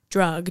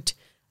drugged,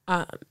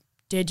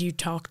 did you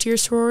talk to your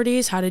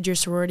sororities? How did your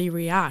sorority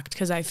react?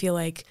 Because I feel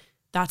like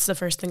that's the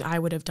first thing I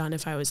would have done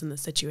if I was in the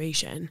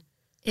situation.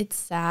 It's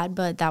sad,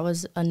 but that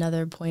was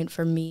another point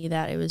for me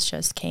that it was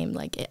just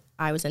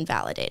I was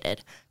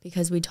invalidated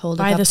because we told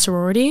by the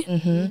sorority.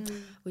 Mm-hmm.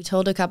 We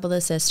told a couple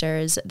of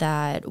sisters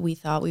that we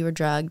thought we were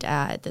drugged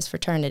at this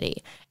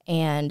fraternity,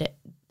 and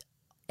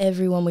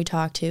everyone we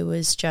talked to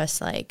was just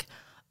like,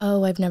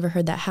 oh, I've never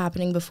heard that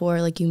happening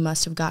before. Like, you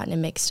must have gotten it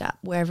mixed up.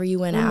 Wherever you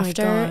went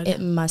after, it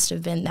must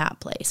have been that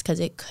place because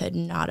it could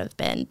not have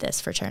been this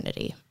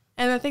fraternity.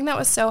 And the thing that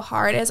was so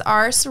hard is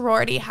our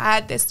sorority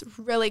had this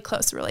really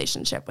close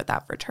relationship with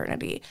that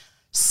fraternity.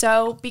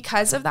 So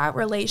because of that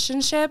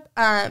relationship,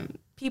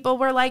 people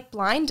were, like,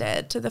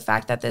 blinded to the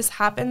fact that this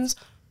happens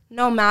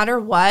no matter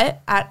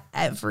what at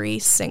every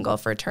single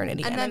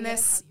fraternity. And then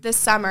this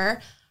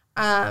summer,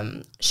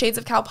 Shades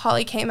of Cal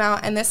Poly came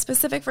out, and this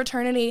specific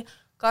fraternity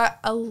got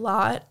a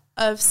lot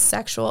of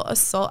sexual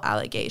assault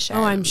allegations.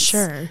 Oh, I'm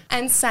sure.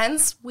 And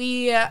since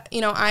we,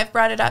 I've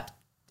brought it up,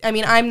 I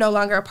mean, I'm no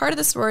longer a part of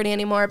the sorority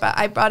anymore, but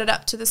I brought it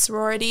up to the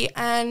sorority.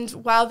 And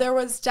while there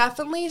was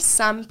definitely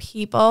some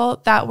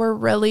people that were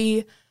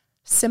really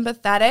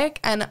sympathetic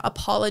and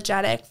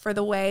apologetic for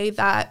the way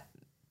that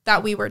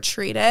we were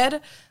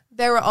treated,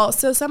 there were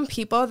also some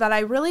people that I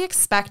really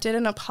expected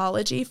an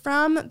apology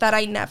from that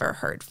I never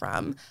heard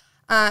from.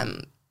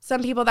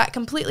 Some people that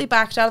completely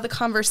backed out of the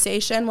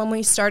conversation when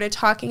we started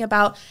talking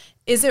about,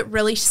 is it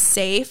really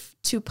safe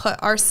to put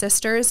our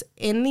sisters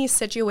in these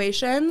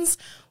situations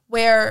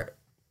where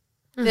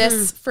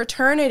this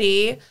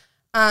fraternity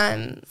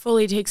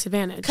fully takes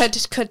advantage.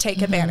 Could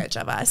take advantage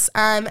of us.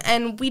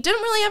 And we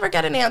didn't really ever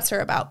get an answer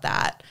about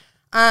that.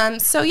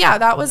 So yeah,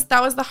 that was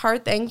the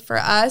hard thing for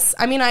us.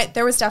 I mean,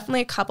 there was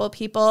definitely a couple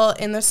people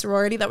in the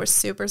sorority that were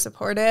super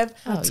supportive.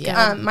 Oh,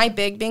 yeah. My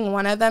big being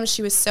one of them.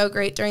 She was so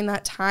great during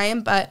that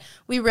time, but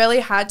we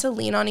really had to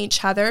lean on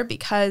each other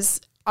because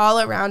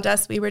all around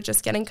us, we were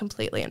just getting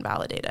completely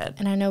invalidated.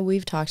 And I know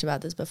we've talked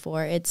about this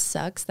before. It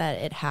sucks that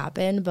it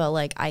happened, but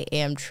like I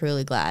am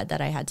truly glad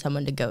that I had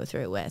someone to go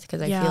through it with,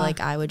 because I feel like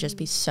I would just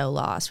be so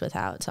lost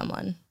without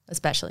someone,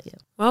 especially you.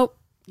 Well,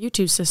 you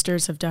two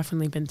sisters have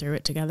definitely been through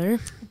it together.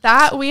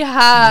 That we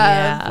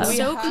have. It's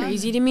so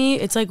crazy to me.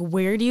 It's like,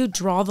 where do you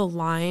draw the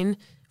line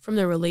from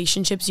the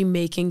relationships you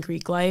make in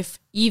Greek life,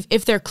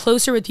 if they're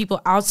closer with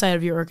people outside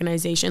of your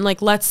organization?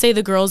 Like, let's say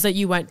the girls that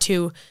you went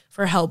to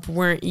for help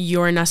weren't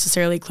your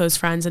necessarily close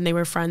friends and they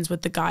were friends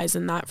with the guys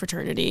in that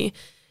fraternity,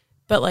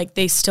 but like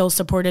they still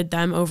supported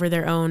them over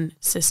their own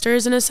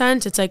sisters in a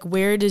sense. It's like,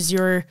 where does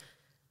your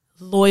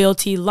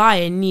loyalty lie?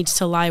 It needs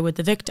to lie with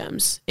the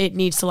victims. It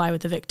needs to lie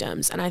with the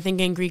victims. And I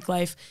think in Greek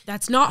life,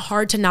 that's not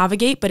hard to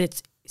navigate, but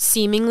it's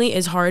seemingly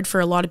is hard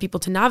for a lot of people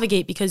to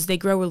navigate because they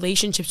grow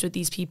relationships with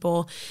these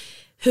people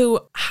who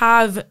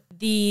have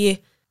the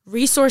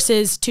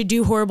resources to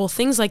do horrible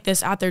things like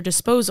this at their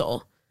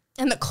disposal.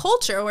 And the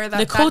culture where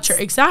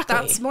exactly.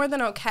 That's more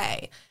than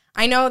okay.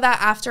 I know that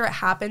after it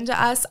happened to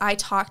us, I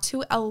talked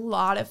to a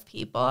lot of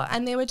people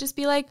and they would just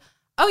be like,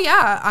 oh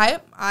yeah,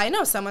 I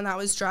know someone that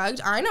was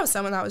drugged. I know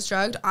someone that was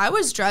drugged. I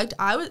was drugged.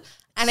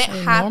 And it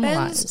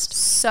happens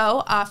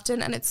so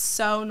often and it's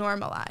so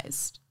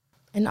normalized.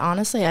 And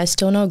honestly, I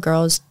still know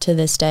girls to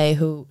this day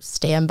who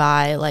stand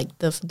by like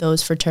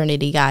those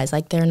fraternity guys.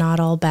 Like, they're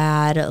not all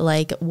bad.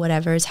 Like,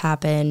 whatever's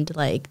happened,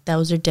 like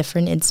those are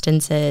different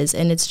instances.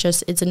 And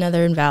it's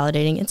another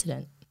invalidating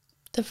incident.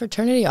 The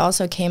fraternity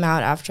also came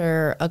out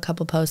after a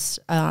couple posts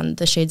on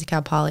the Shades of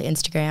Cal Poly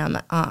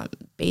Instagram,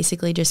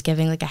 basically just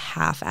giving like a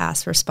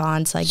half-ass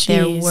response. Like,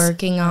 they're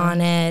working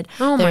on it.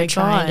 Oh they're my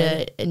trying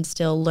God. to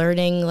instill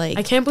learning. Like,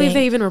 I can't believe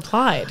they even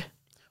replied.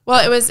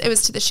 Well, it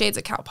was to the Shades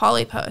of Cal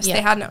Poly post. Yeah.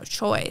 They had no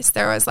choice.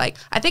 There was like,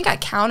 I think I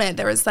counted,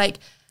 there was like,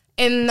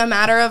 in the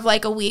matter of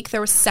like a week,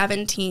 there were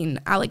 17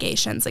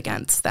 allegations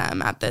against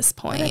them at this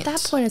point. But at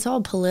that point, it's all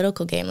a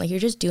political game. Like, you're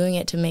just doing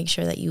it to make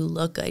sure that you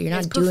look good. You're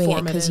not doing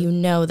it because you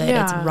know that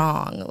it's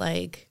wrong.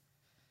 Like,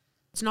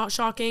 it's not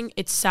shocking.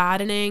 It's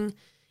saddening,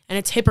 and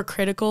it's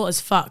hypocritical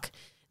as fuck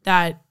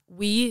that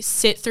we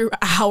sit through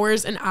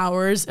hours and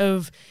hours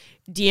of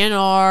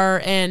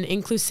DNR and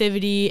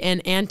inclusivity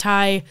and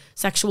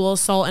anti-sexual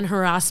assault and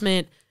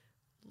harassment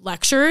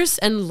lectures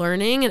and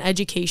learning and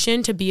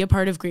education to be a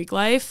part of Greek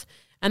life.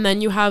 And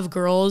then you have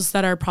girls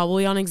that are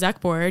probably on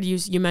exec board.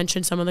 You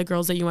mentioned some of the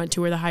girls that you went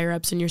to were the higher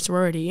ups in your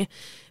sorority,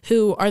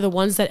 who are the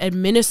ones that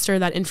administer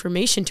that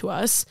information to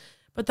us.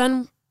 But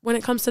then when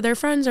it comes to their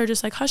friends, are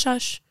just like, hush,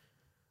 hush.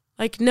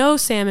 Like, no,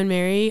 Sam and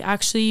Mary,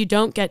 actually, you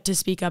don't get to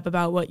speak up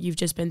about what you've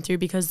just been through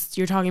because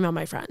you're talking about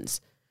my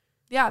friends.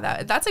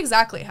 Yeah, that's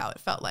exactly how it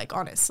felt like,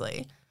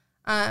 honestly.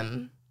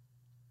 And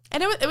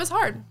it was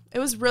hard. It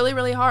was really,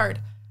 really hard.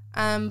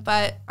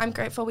 But I'm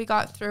grateful we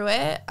got through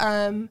it.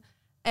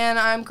 And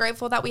I'm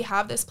grateful that we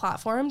have this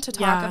platform to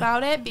talk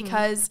about it,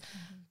 because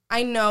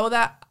I know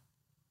that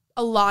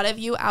a lot of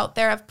you out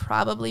there have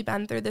probably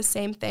been through the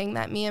same thing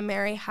that me and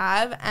Mary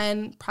have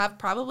and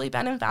probably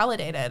been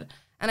invalidated.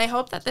 And I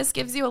hope that this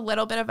gives you a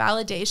little bit of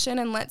validation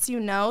and lets you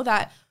know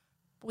that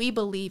we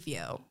believe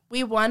you.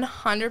 We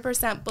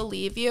 100%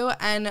 believe you,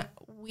 and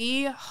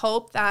we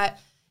hope that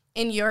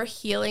in your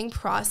healing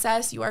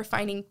process, you are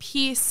finding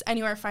peace and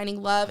you are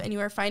finding love and you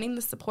are finding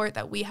the support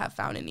that we have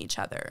found in each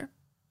other.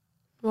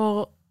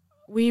 Well,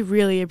 we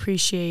really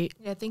appreciate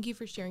thank you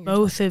for sharing your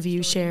both of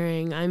you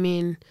sharing. I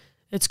mean,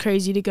 it's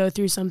crazy to go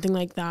through something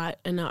like that,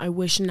 and I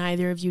wish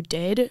neither of you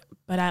did,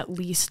 but at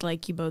least,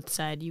 like you both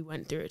said, you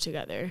went through it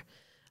together.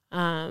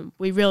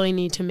 We really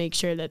need to make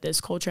sure that this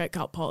culture at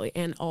Cal Poly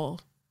and all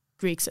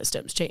Greek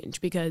systems change,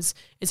 because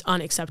it's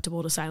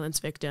unacceptable to silence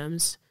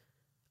victims.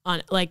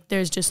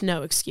 There's just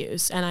no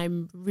excuse. And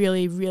I'm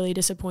really, really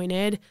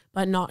disappointed,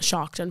 but not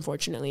shocked,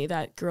 unfortunately,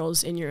 that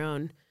girls in your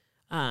own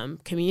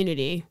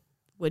community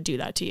would do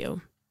that to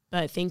you.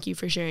 But thank you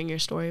for sharing your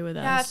story with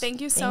us. Yeah, thank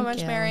you so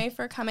much, Mary,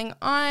 for coming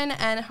on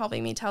and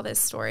helping me tell this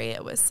story.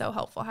 It was so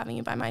helpful having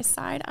you by my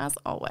side, as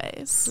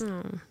always.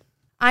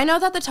 I know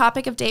that the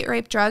topic of date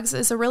rape drugs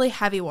is a really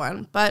heavy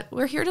one, but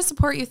we're here to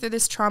support you through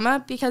this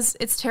trauma because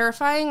it's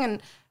terrifying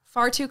and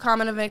far too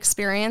common of an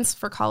experience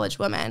for college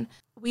women.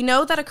 We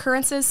know that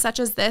occurrences such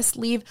as this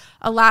leave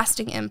a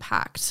lasting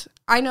impact.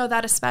 I know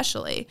that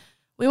especially.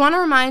 We want to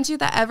remind you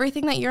that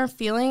everything that you're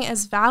feeling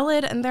is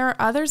valid and there are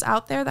others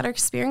out there that are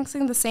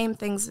experiencing the same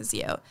things as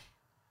you.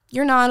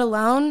 You're not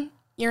alone.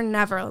 You're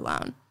never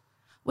alone.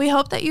 We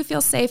hope that you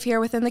feel safe here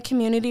within the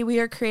community we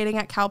are creating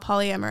at Cal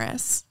Poly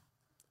Amherst.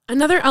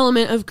 Another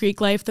element of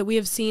Greek life that we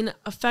have seen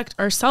affect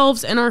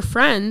ourselves and our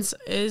friends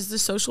is the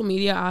social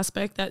media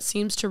aspect that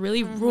seems to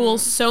really rule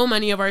so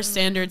many of our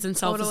standards and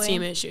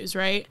self-esteem issues,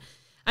 right?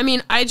 I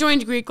mean, I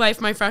joined Greek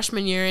life my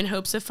freshman year in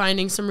hopes of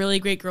finding some really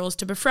great girls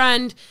to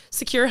befriend,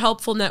 secure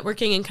helpful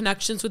networking and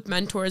connections with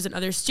mentors and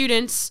other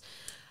students,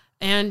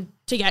 and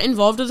to get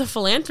involved with a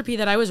philanthropy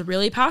that I was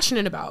really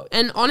passionate about.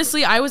 And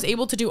honestly, I was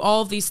able to do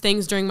all of these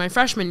things during my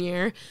freshman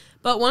year.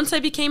 But once I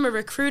became a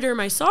recruiter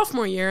my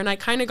sophomore year and I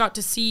kind of got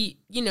to see,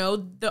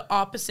 the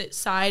opposite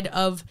side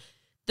of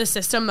the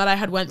system that I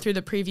had went through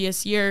the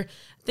previous year,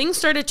 things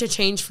started to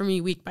change for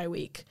me week by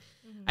week.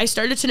 I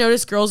started to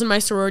notice girls in my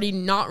sorority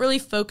not really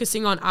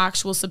focusing on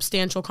actual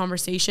substantial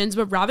conversations,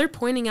 but rather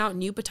pointing out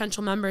new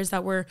potential members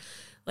that were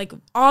like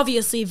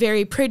obviously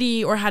very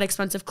pretty or had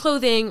expensive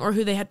clothing or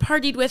who they had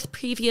partied with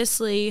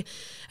previously.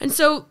 And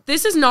so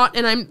this is not,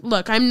 and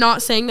I'm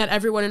not saying that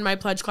everyone in my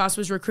pledge class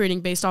was recruiting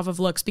based off of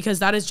looks, because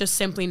that is just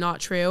simply not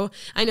true.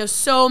 I know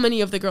so many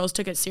of the girls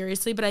took it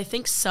seriously, but I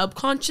think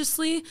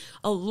subconsciously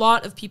a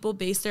lot of people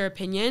base their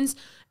opinions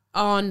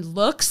on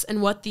looks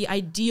and what the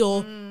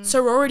ideal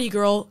sorority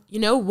girl,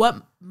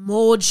 what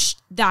mold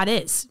that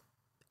is.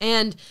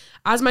 And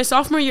as my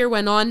sophomore year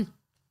went on,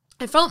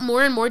 I felt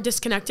more and more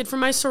disconnected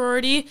from my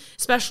sorority,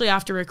 especially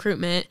after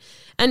recruitment.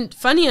 And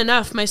funny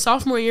enough, my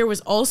sophomore year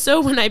was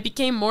also when I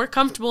became more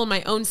comfortable in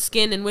my own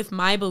skin and with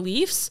my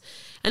beliefs.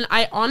 And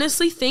I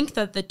honestly think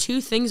that the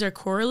two things are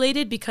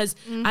correlated because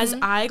as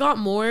I got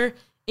more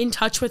in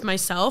touch with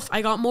myself,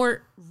 I got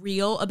more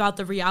real about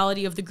the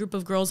reality of the group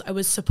of girls I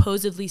was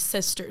supposedly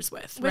sisters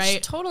with, right?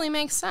 Which totally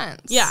makes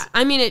sense. Yeah.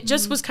 I mean, it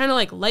just was kind of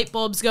like light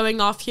bulbs going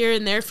off here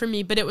and there for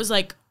me, but it was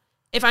like,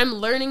 if I'm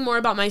learning more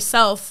about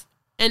myself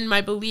and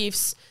my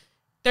beliefs,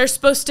 they're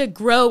supposed to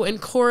grow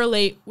and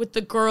correlate with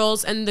the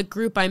girls and the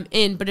group I'm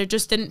in, but it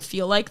just didn't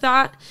feel like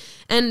that.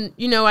 And,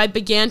 I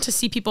began to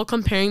see people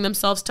comparing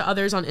themselves to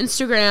others on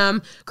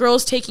Instagram,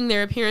 girls taking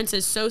their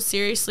appearances so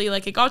seriously.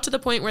 Like, it got to the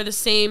point where the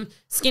same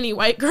skinny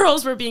white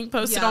girls were being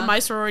posted on my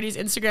sorority's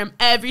Instagram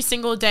every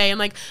single day. And,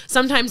 like,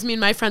 sometimes me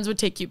and my friends would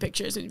take cute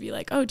pictures and be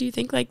like, oh, do you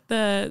think, like,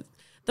 the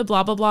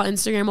blah, blah, blah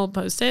Instagram will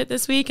post it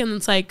this week? And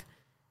it's like,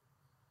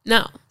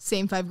 no.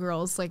 Same 5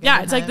 girls. It's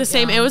like the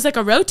same. It was like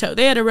a roto.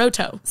 They had a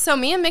roto. So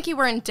me and Mickey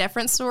were in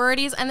different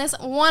sororities, and this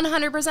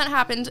 100%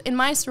 happened in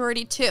my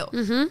sorority too.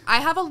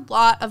 I have a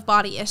lot of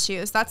body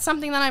issues. That's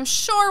something that I'm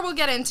sure we'll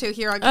get into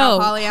here on Cal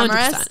Poly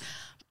Amherst.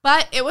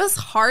 But it was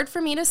hard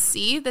for me to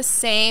see the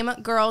same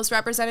girls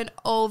represented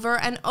over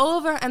and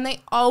over, and they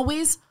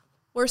always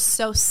were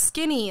so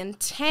skinny and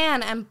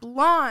tan and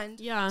blonde.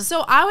 Yeah.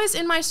 So I was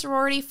in my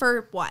sorority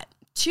for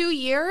 2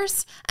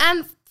 years,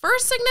 and for a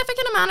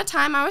significant amount of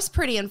time, I was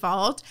pretty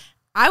involved.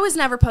 I was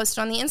never posted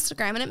on the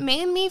Instagram, and it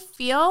made me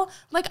feel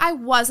like I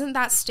wasn't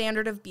that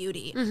standard of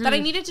beauty, that I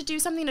needed to do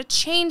something to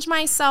change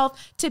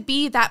myself to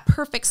be that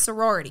perfect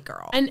sorority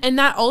girl. And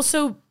that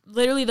also,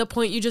 literally the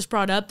point you just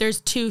brought up,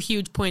 there's 2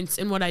 huge points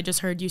in what I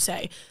just heard you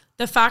say.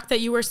 The fact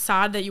that you were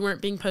sad that you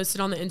weren't being posted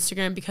on the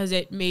Instagram because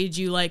it made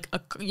you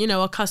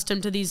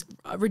accustomed to these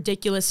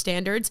ridiculous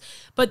standards.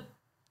 But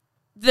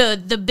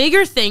the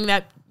bigger thing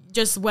that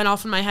just went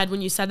off in my head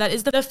when you said that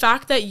is the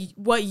fact that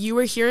what you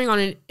were hearing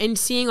on and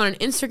seeing on an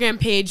Instagram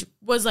page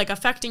was like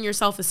affecting your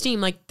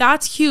self-esteem. Like,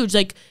 that's huge.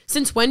 Like,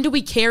 since when do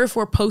we care if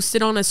we're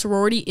posted on a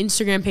sorority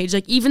Instagram page?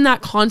 Like, even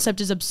that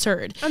concept is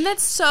absurd. And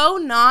that's so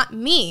not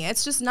me.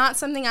 It's just not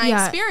something I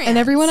experience. And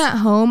everyone at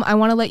home, I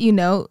want to let you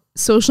know,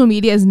 social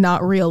media is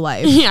not real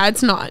life. Yeah,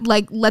 it's not.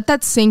 Like, let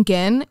that sink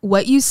in.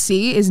 What you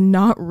see is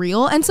not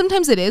real. And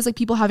sometimes it is, like,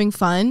 people having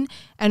fun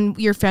and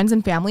your friends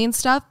and family and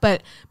stuff.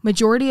 But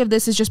majority of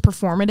this is just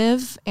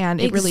performative, and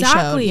it really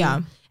showed.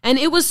 Yeah. And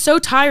it was so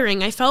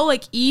tiring. I felt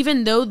like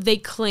even though they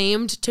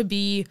claimed to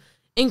be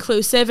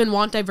inclusive and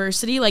want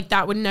diversity, like,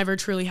 that would never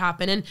truly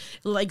happen. And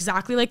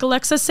exactly like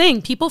Alexa's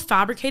saying, people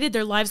fabricated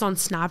their lives on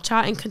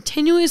Snapchat and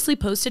continuously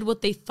posted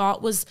what they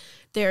thought was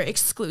their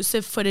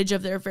exclusive footage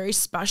of their very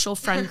special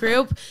friend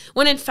group,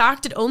 when in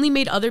fact it only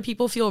made other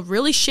people feel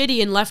really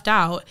shitty and left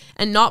out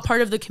and not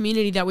part of the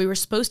community that we were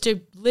supposed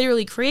to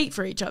literally create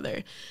for each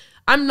other.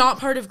 I'm not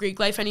part of Greek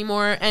life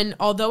anymore, and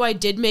although I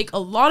did make a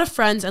lot of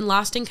friends and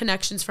lasting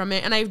connections from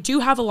it, and I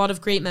do have a lot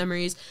of great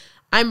memories,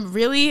 I'm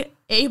really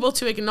able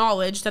to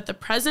acknowledge that the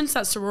presence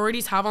that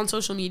sororities have on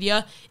social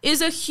media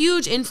is a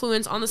huge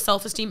influence on the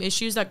self-esteem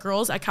issues that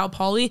girls at Cal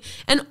Poly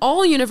and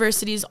all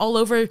universities all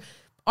over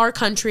our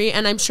country,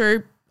 and I'm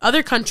sure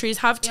other countries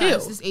have too. Yeah,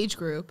 it's this age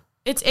group.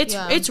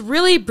 It's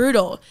really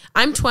brutal.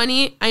 I'm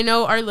 20. I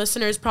know our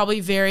listeners probably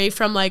vary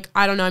from like,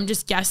 I don't know, I'm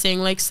just guessing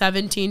like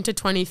 17 to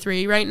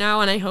 23 right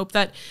now. And I hope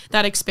that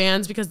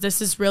expands because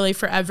this is really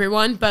for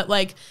everyone. But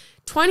like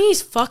 20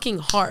 is fucking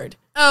hard.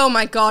 Oh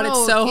my God,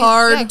 it's so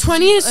hard. Yeah,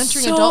 20 is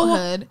entering so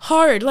adulthood.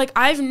 hard. Like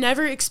I've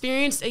never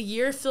experienced a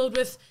year filled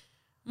with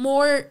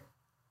more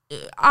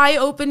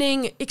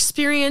eye-opening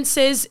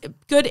experiences,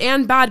 good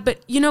and bad.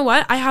 But you know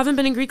what? I haven't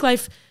been in Greek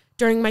life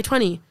during my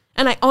 20.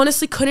 And I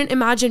honestly couldn't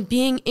imagine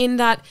being in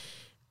that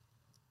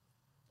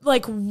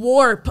like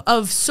warp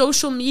of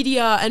social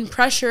media and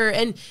pressure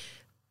and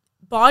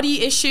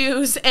body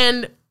issues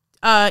and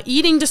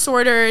eating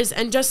disorders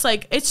and just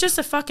like, it's just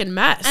a fucking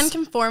mess. And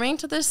conforming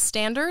to this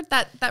standard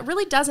that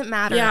really doesn't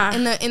matter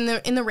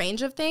in the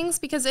range of things,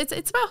 because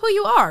it's about who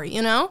you are,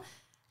 you know?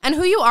 And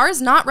who you are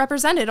is not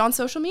represented on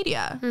social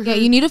media. Mm-hmm. Yeah,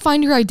 you need to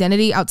find your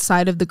identity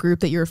outside of the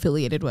group that you're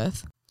affiliated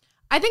with.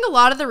 I think a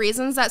lot of the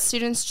reasons that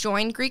students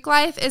join Greek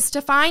life is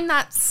to find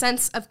that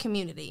sense of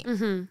community,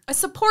 a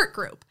support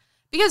group.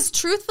 Because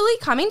truthfully,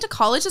 coming to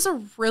college is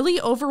a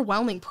really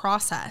overwhelming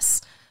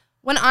process.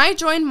 When I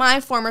joined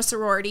my former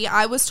sorority,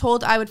 I was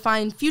told I would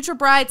find future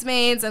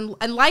bridesmaids and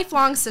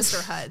lifelong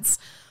sisterhoods.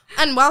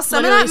 And while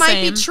some of that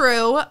might be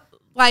true,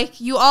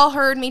 like you all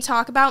heard me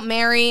talk about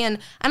Mary, and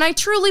I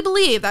truly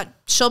believe that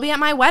she'll be at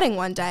my wedding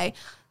one day.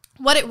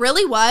 What it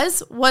really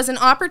was an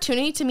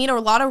opportunity to meet a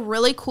lot of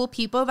really cool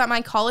people that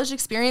my college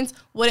experience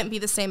wouldn't be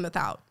the same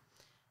without.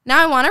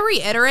 Now, I want to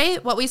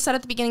reiterate what we said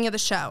at the beginning of the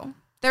show.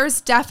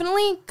 There's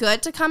definitely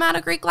good to come out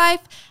of Greek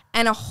life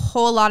and a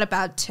whole lot of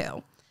bad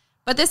too.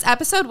 But this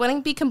episode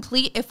wouldn't be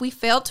complete if we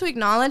failed to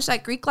acknowledge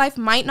that Greek life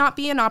might not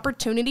be an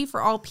opportunity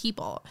for all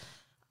people.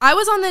 I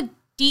was on the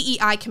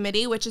DEI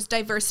committee, which is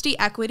diversity,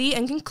 equity,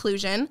 and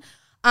inclusion,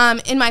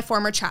 in my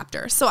former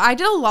chapter. So I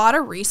did a lot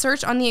of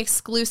research on the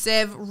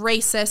exclusive,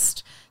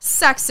 racist,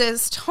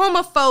 sexist,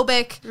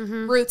 homophobic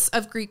roots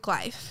of Greek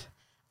life.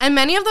 And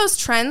many of those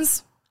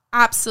trends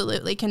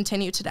absolutely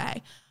continue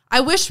today.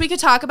 I wish we could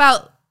talk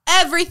about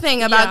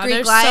everything about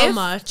Greek life. There's so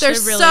much.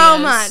 There's really so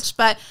is. much,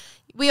 but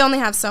we only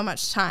have so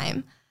much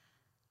time.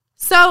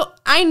 So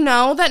I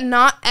know that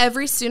not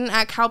every student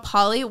at Cal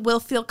Poly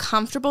will feel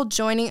comfortable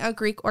joining a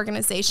Greek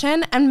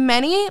organization, and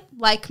many,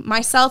 like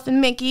myself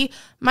and Mickey,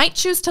 might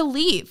choose to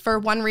leave for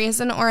one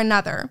reason or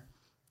another.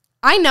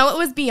 I know it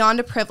was beyond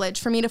a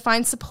privilege for me to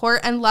find support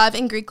and love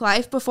in Greek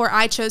life before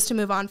I chose to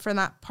move on from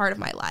that part of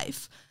my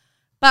life.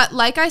 But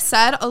like I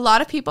said, a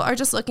lot of people are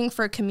just looking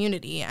for a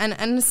community and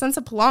a sense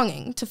of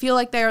belonging, to feel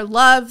like they are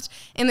loved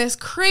in this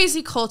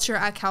crazy culture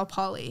at Cal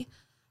Poly.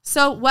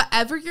 So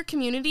whatever your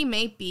community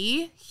may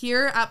be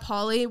here at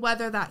Poly,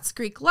 whether that's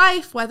Greek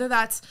life, whether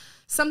that's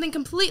something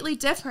completely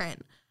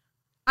different,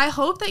 I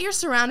hope that you're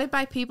surrounded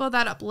by people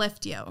that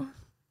uplift you.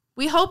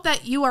 We hope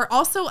that you are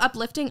also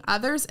uplifting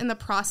others in the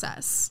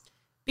process.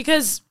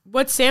 Because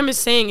what Sam is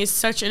saying is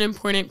such an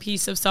important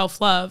piece of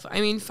self-love.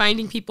 I mean,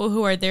 finding people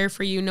who are there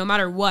for you no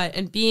matter what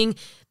and being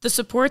the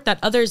support that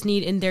others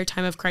need in their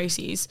time of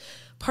crises.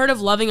 Part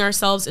of loving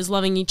ourselves is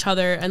loving each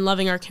other and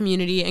loving our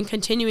community and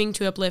continuing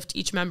to uplift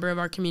each member of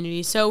our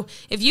community. So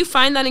if you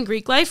find that in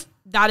Greek life,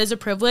 that is a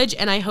privilege,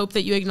 and I hope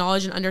that you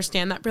acknowledge and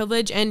understand that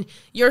privilege, and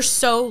you're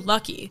so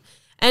lucky.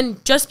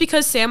 And just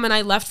because Sam and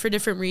I left for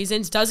different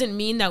reasons doesn't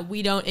mean that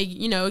we don't,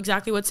 you know,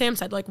 exactly what Sam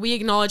said. Like, we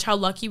acknowledge how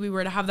lucky we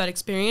were to have that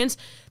experience.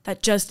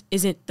 That just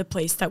isn't the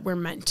place that we're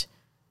meant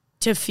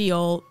to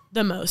feel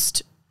the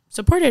most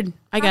supported,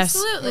 I guess.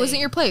 Absolutely. It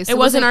wasn't your place. It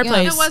wasn't our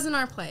place. It wasn't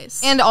our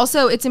place. And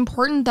also, it's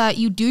important that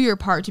you do your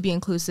part to be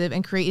inclusive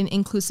and create an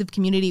inclusive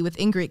community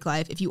within Greek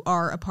life if you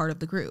are a part of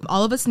the group.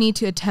 All of us need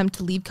to attempt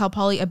to leave Cal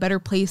Poly a better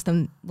place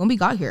than when we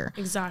got here.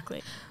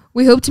 Exactly.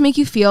 We hope to make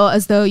you feel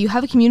as though you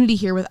have a community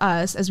here with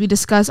us as we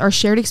discuss our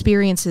shared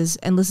experiences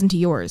and listen to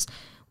yours.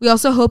 We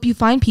also hope you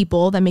find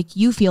people that make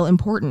you feel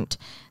important,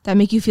 that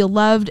make you feel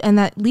loved, and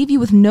that leave you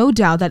with no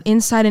doubt that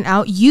inside and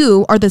out,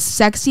 you are the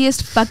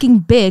sexiest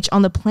fucking bitch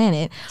on the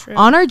planet. True.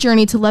 On our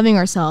journey to loving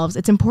ourselves,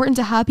 it's important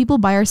to have people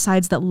by our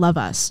sides that love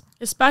us.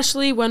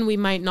 Especially when we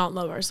might not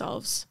love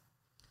ourselves.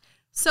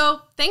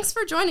 So thanks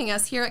for joining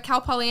us here at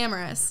Cal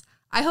Polyamorous.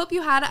 I hope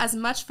you had as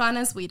much fun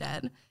as we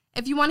did.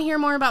 If you want to hear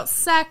more about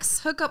sex,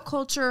 hookup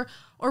culture,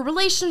 or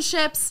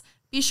relationships,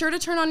 be sure to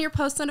turn on your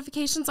post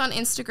notifications on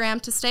Instagram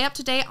to stay up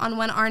to date on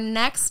when our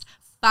next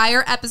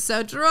fire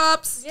episode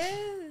drops.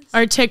 Yes.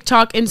 Our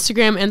TikTok,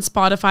 Instagram, and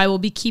Spotify will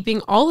be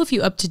keeping all of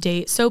you up to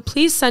date, so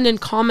please send in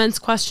comments,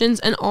 questions,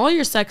 and all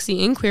your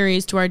sexy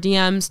inquiries to our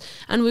DMs,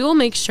 and we will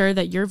make sure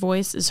that your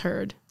voice is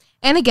heard.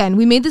 And again,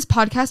 we made this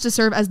podcast to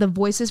serve as the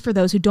voices for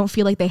those who don't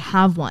feel like they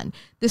have one.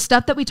 The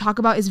stuff that we talk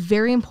about is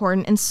very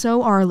important, and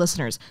so are our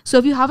listeners. So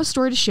if you have a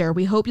story to share,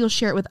 we hope you'll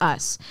share it with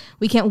us.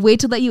 We can't wait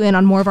to let you in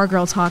on more of our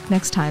girl talk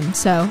next time.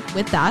 So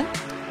with that,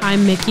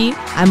 I'm Mickey.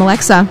 I'm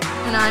Alexa.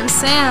 And I'm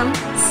Sam.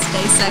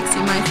 Stay sexy,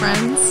 my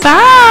friends. Bye!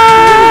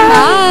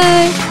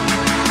 Bye.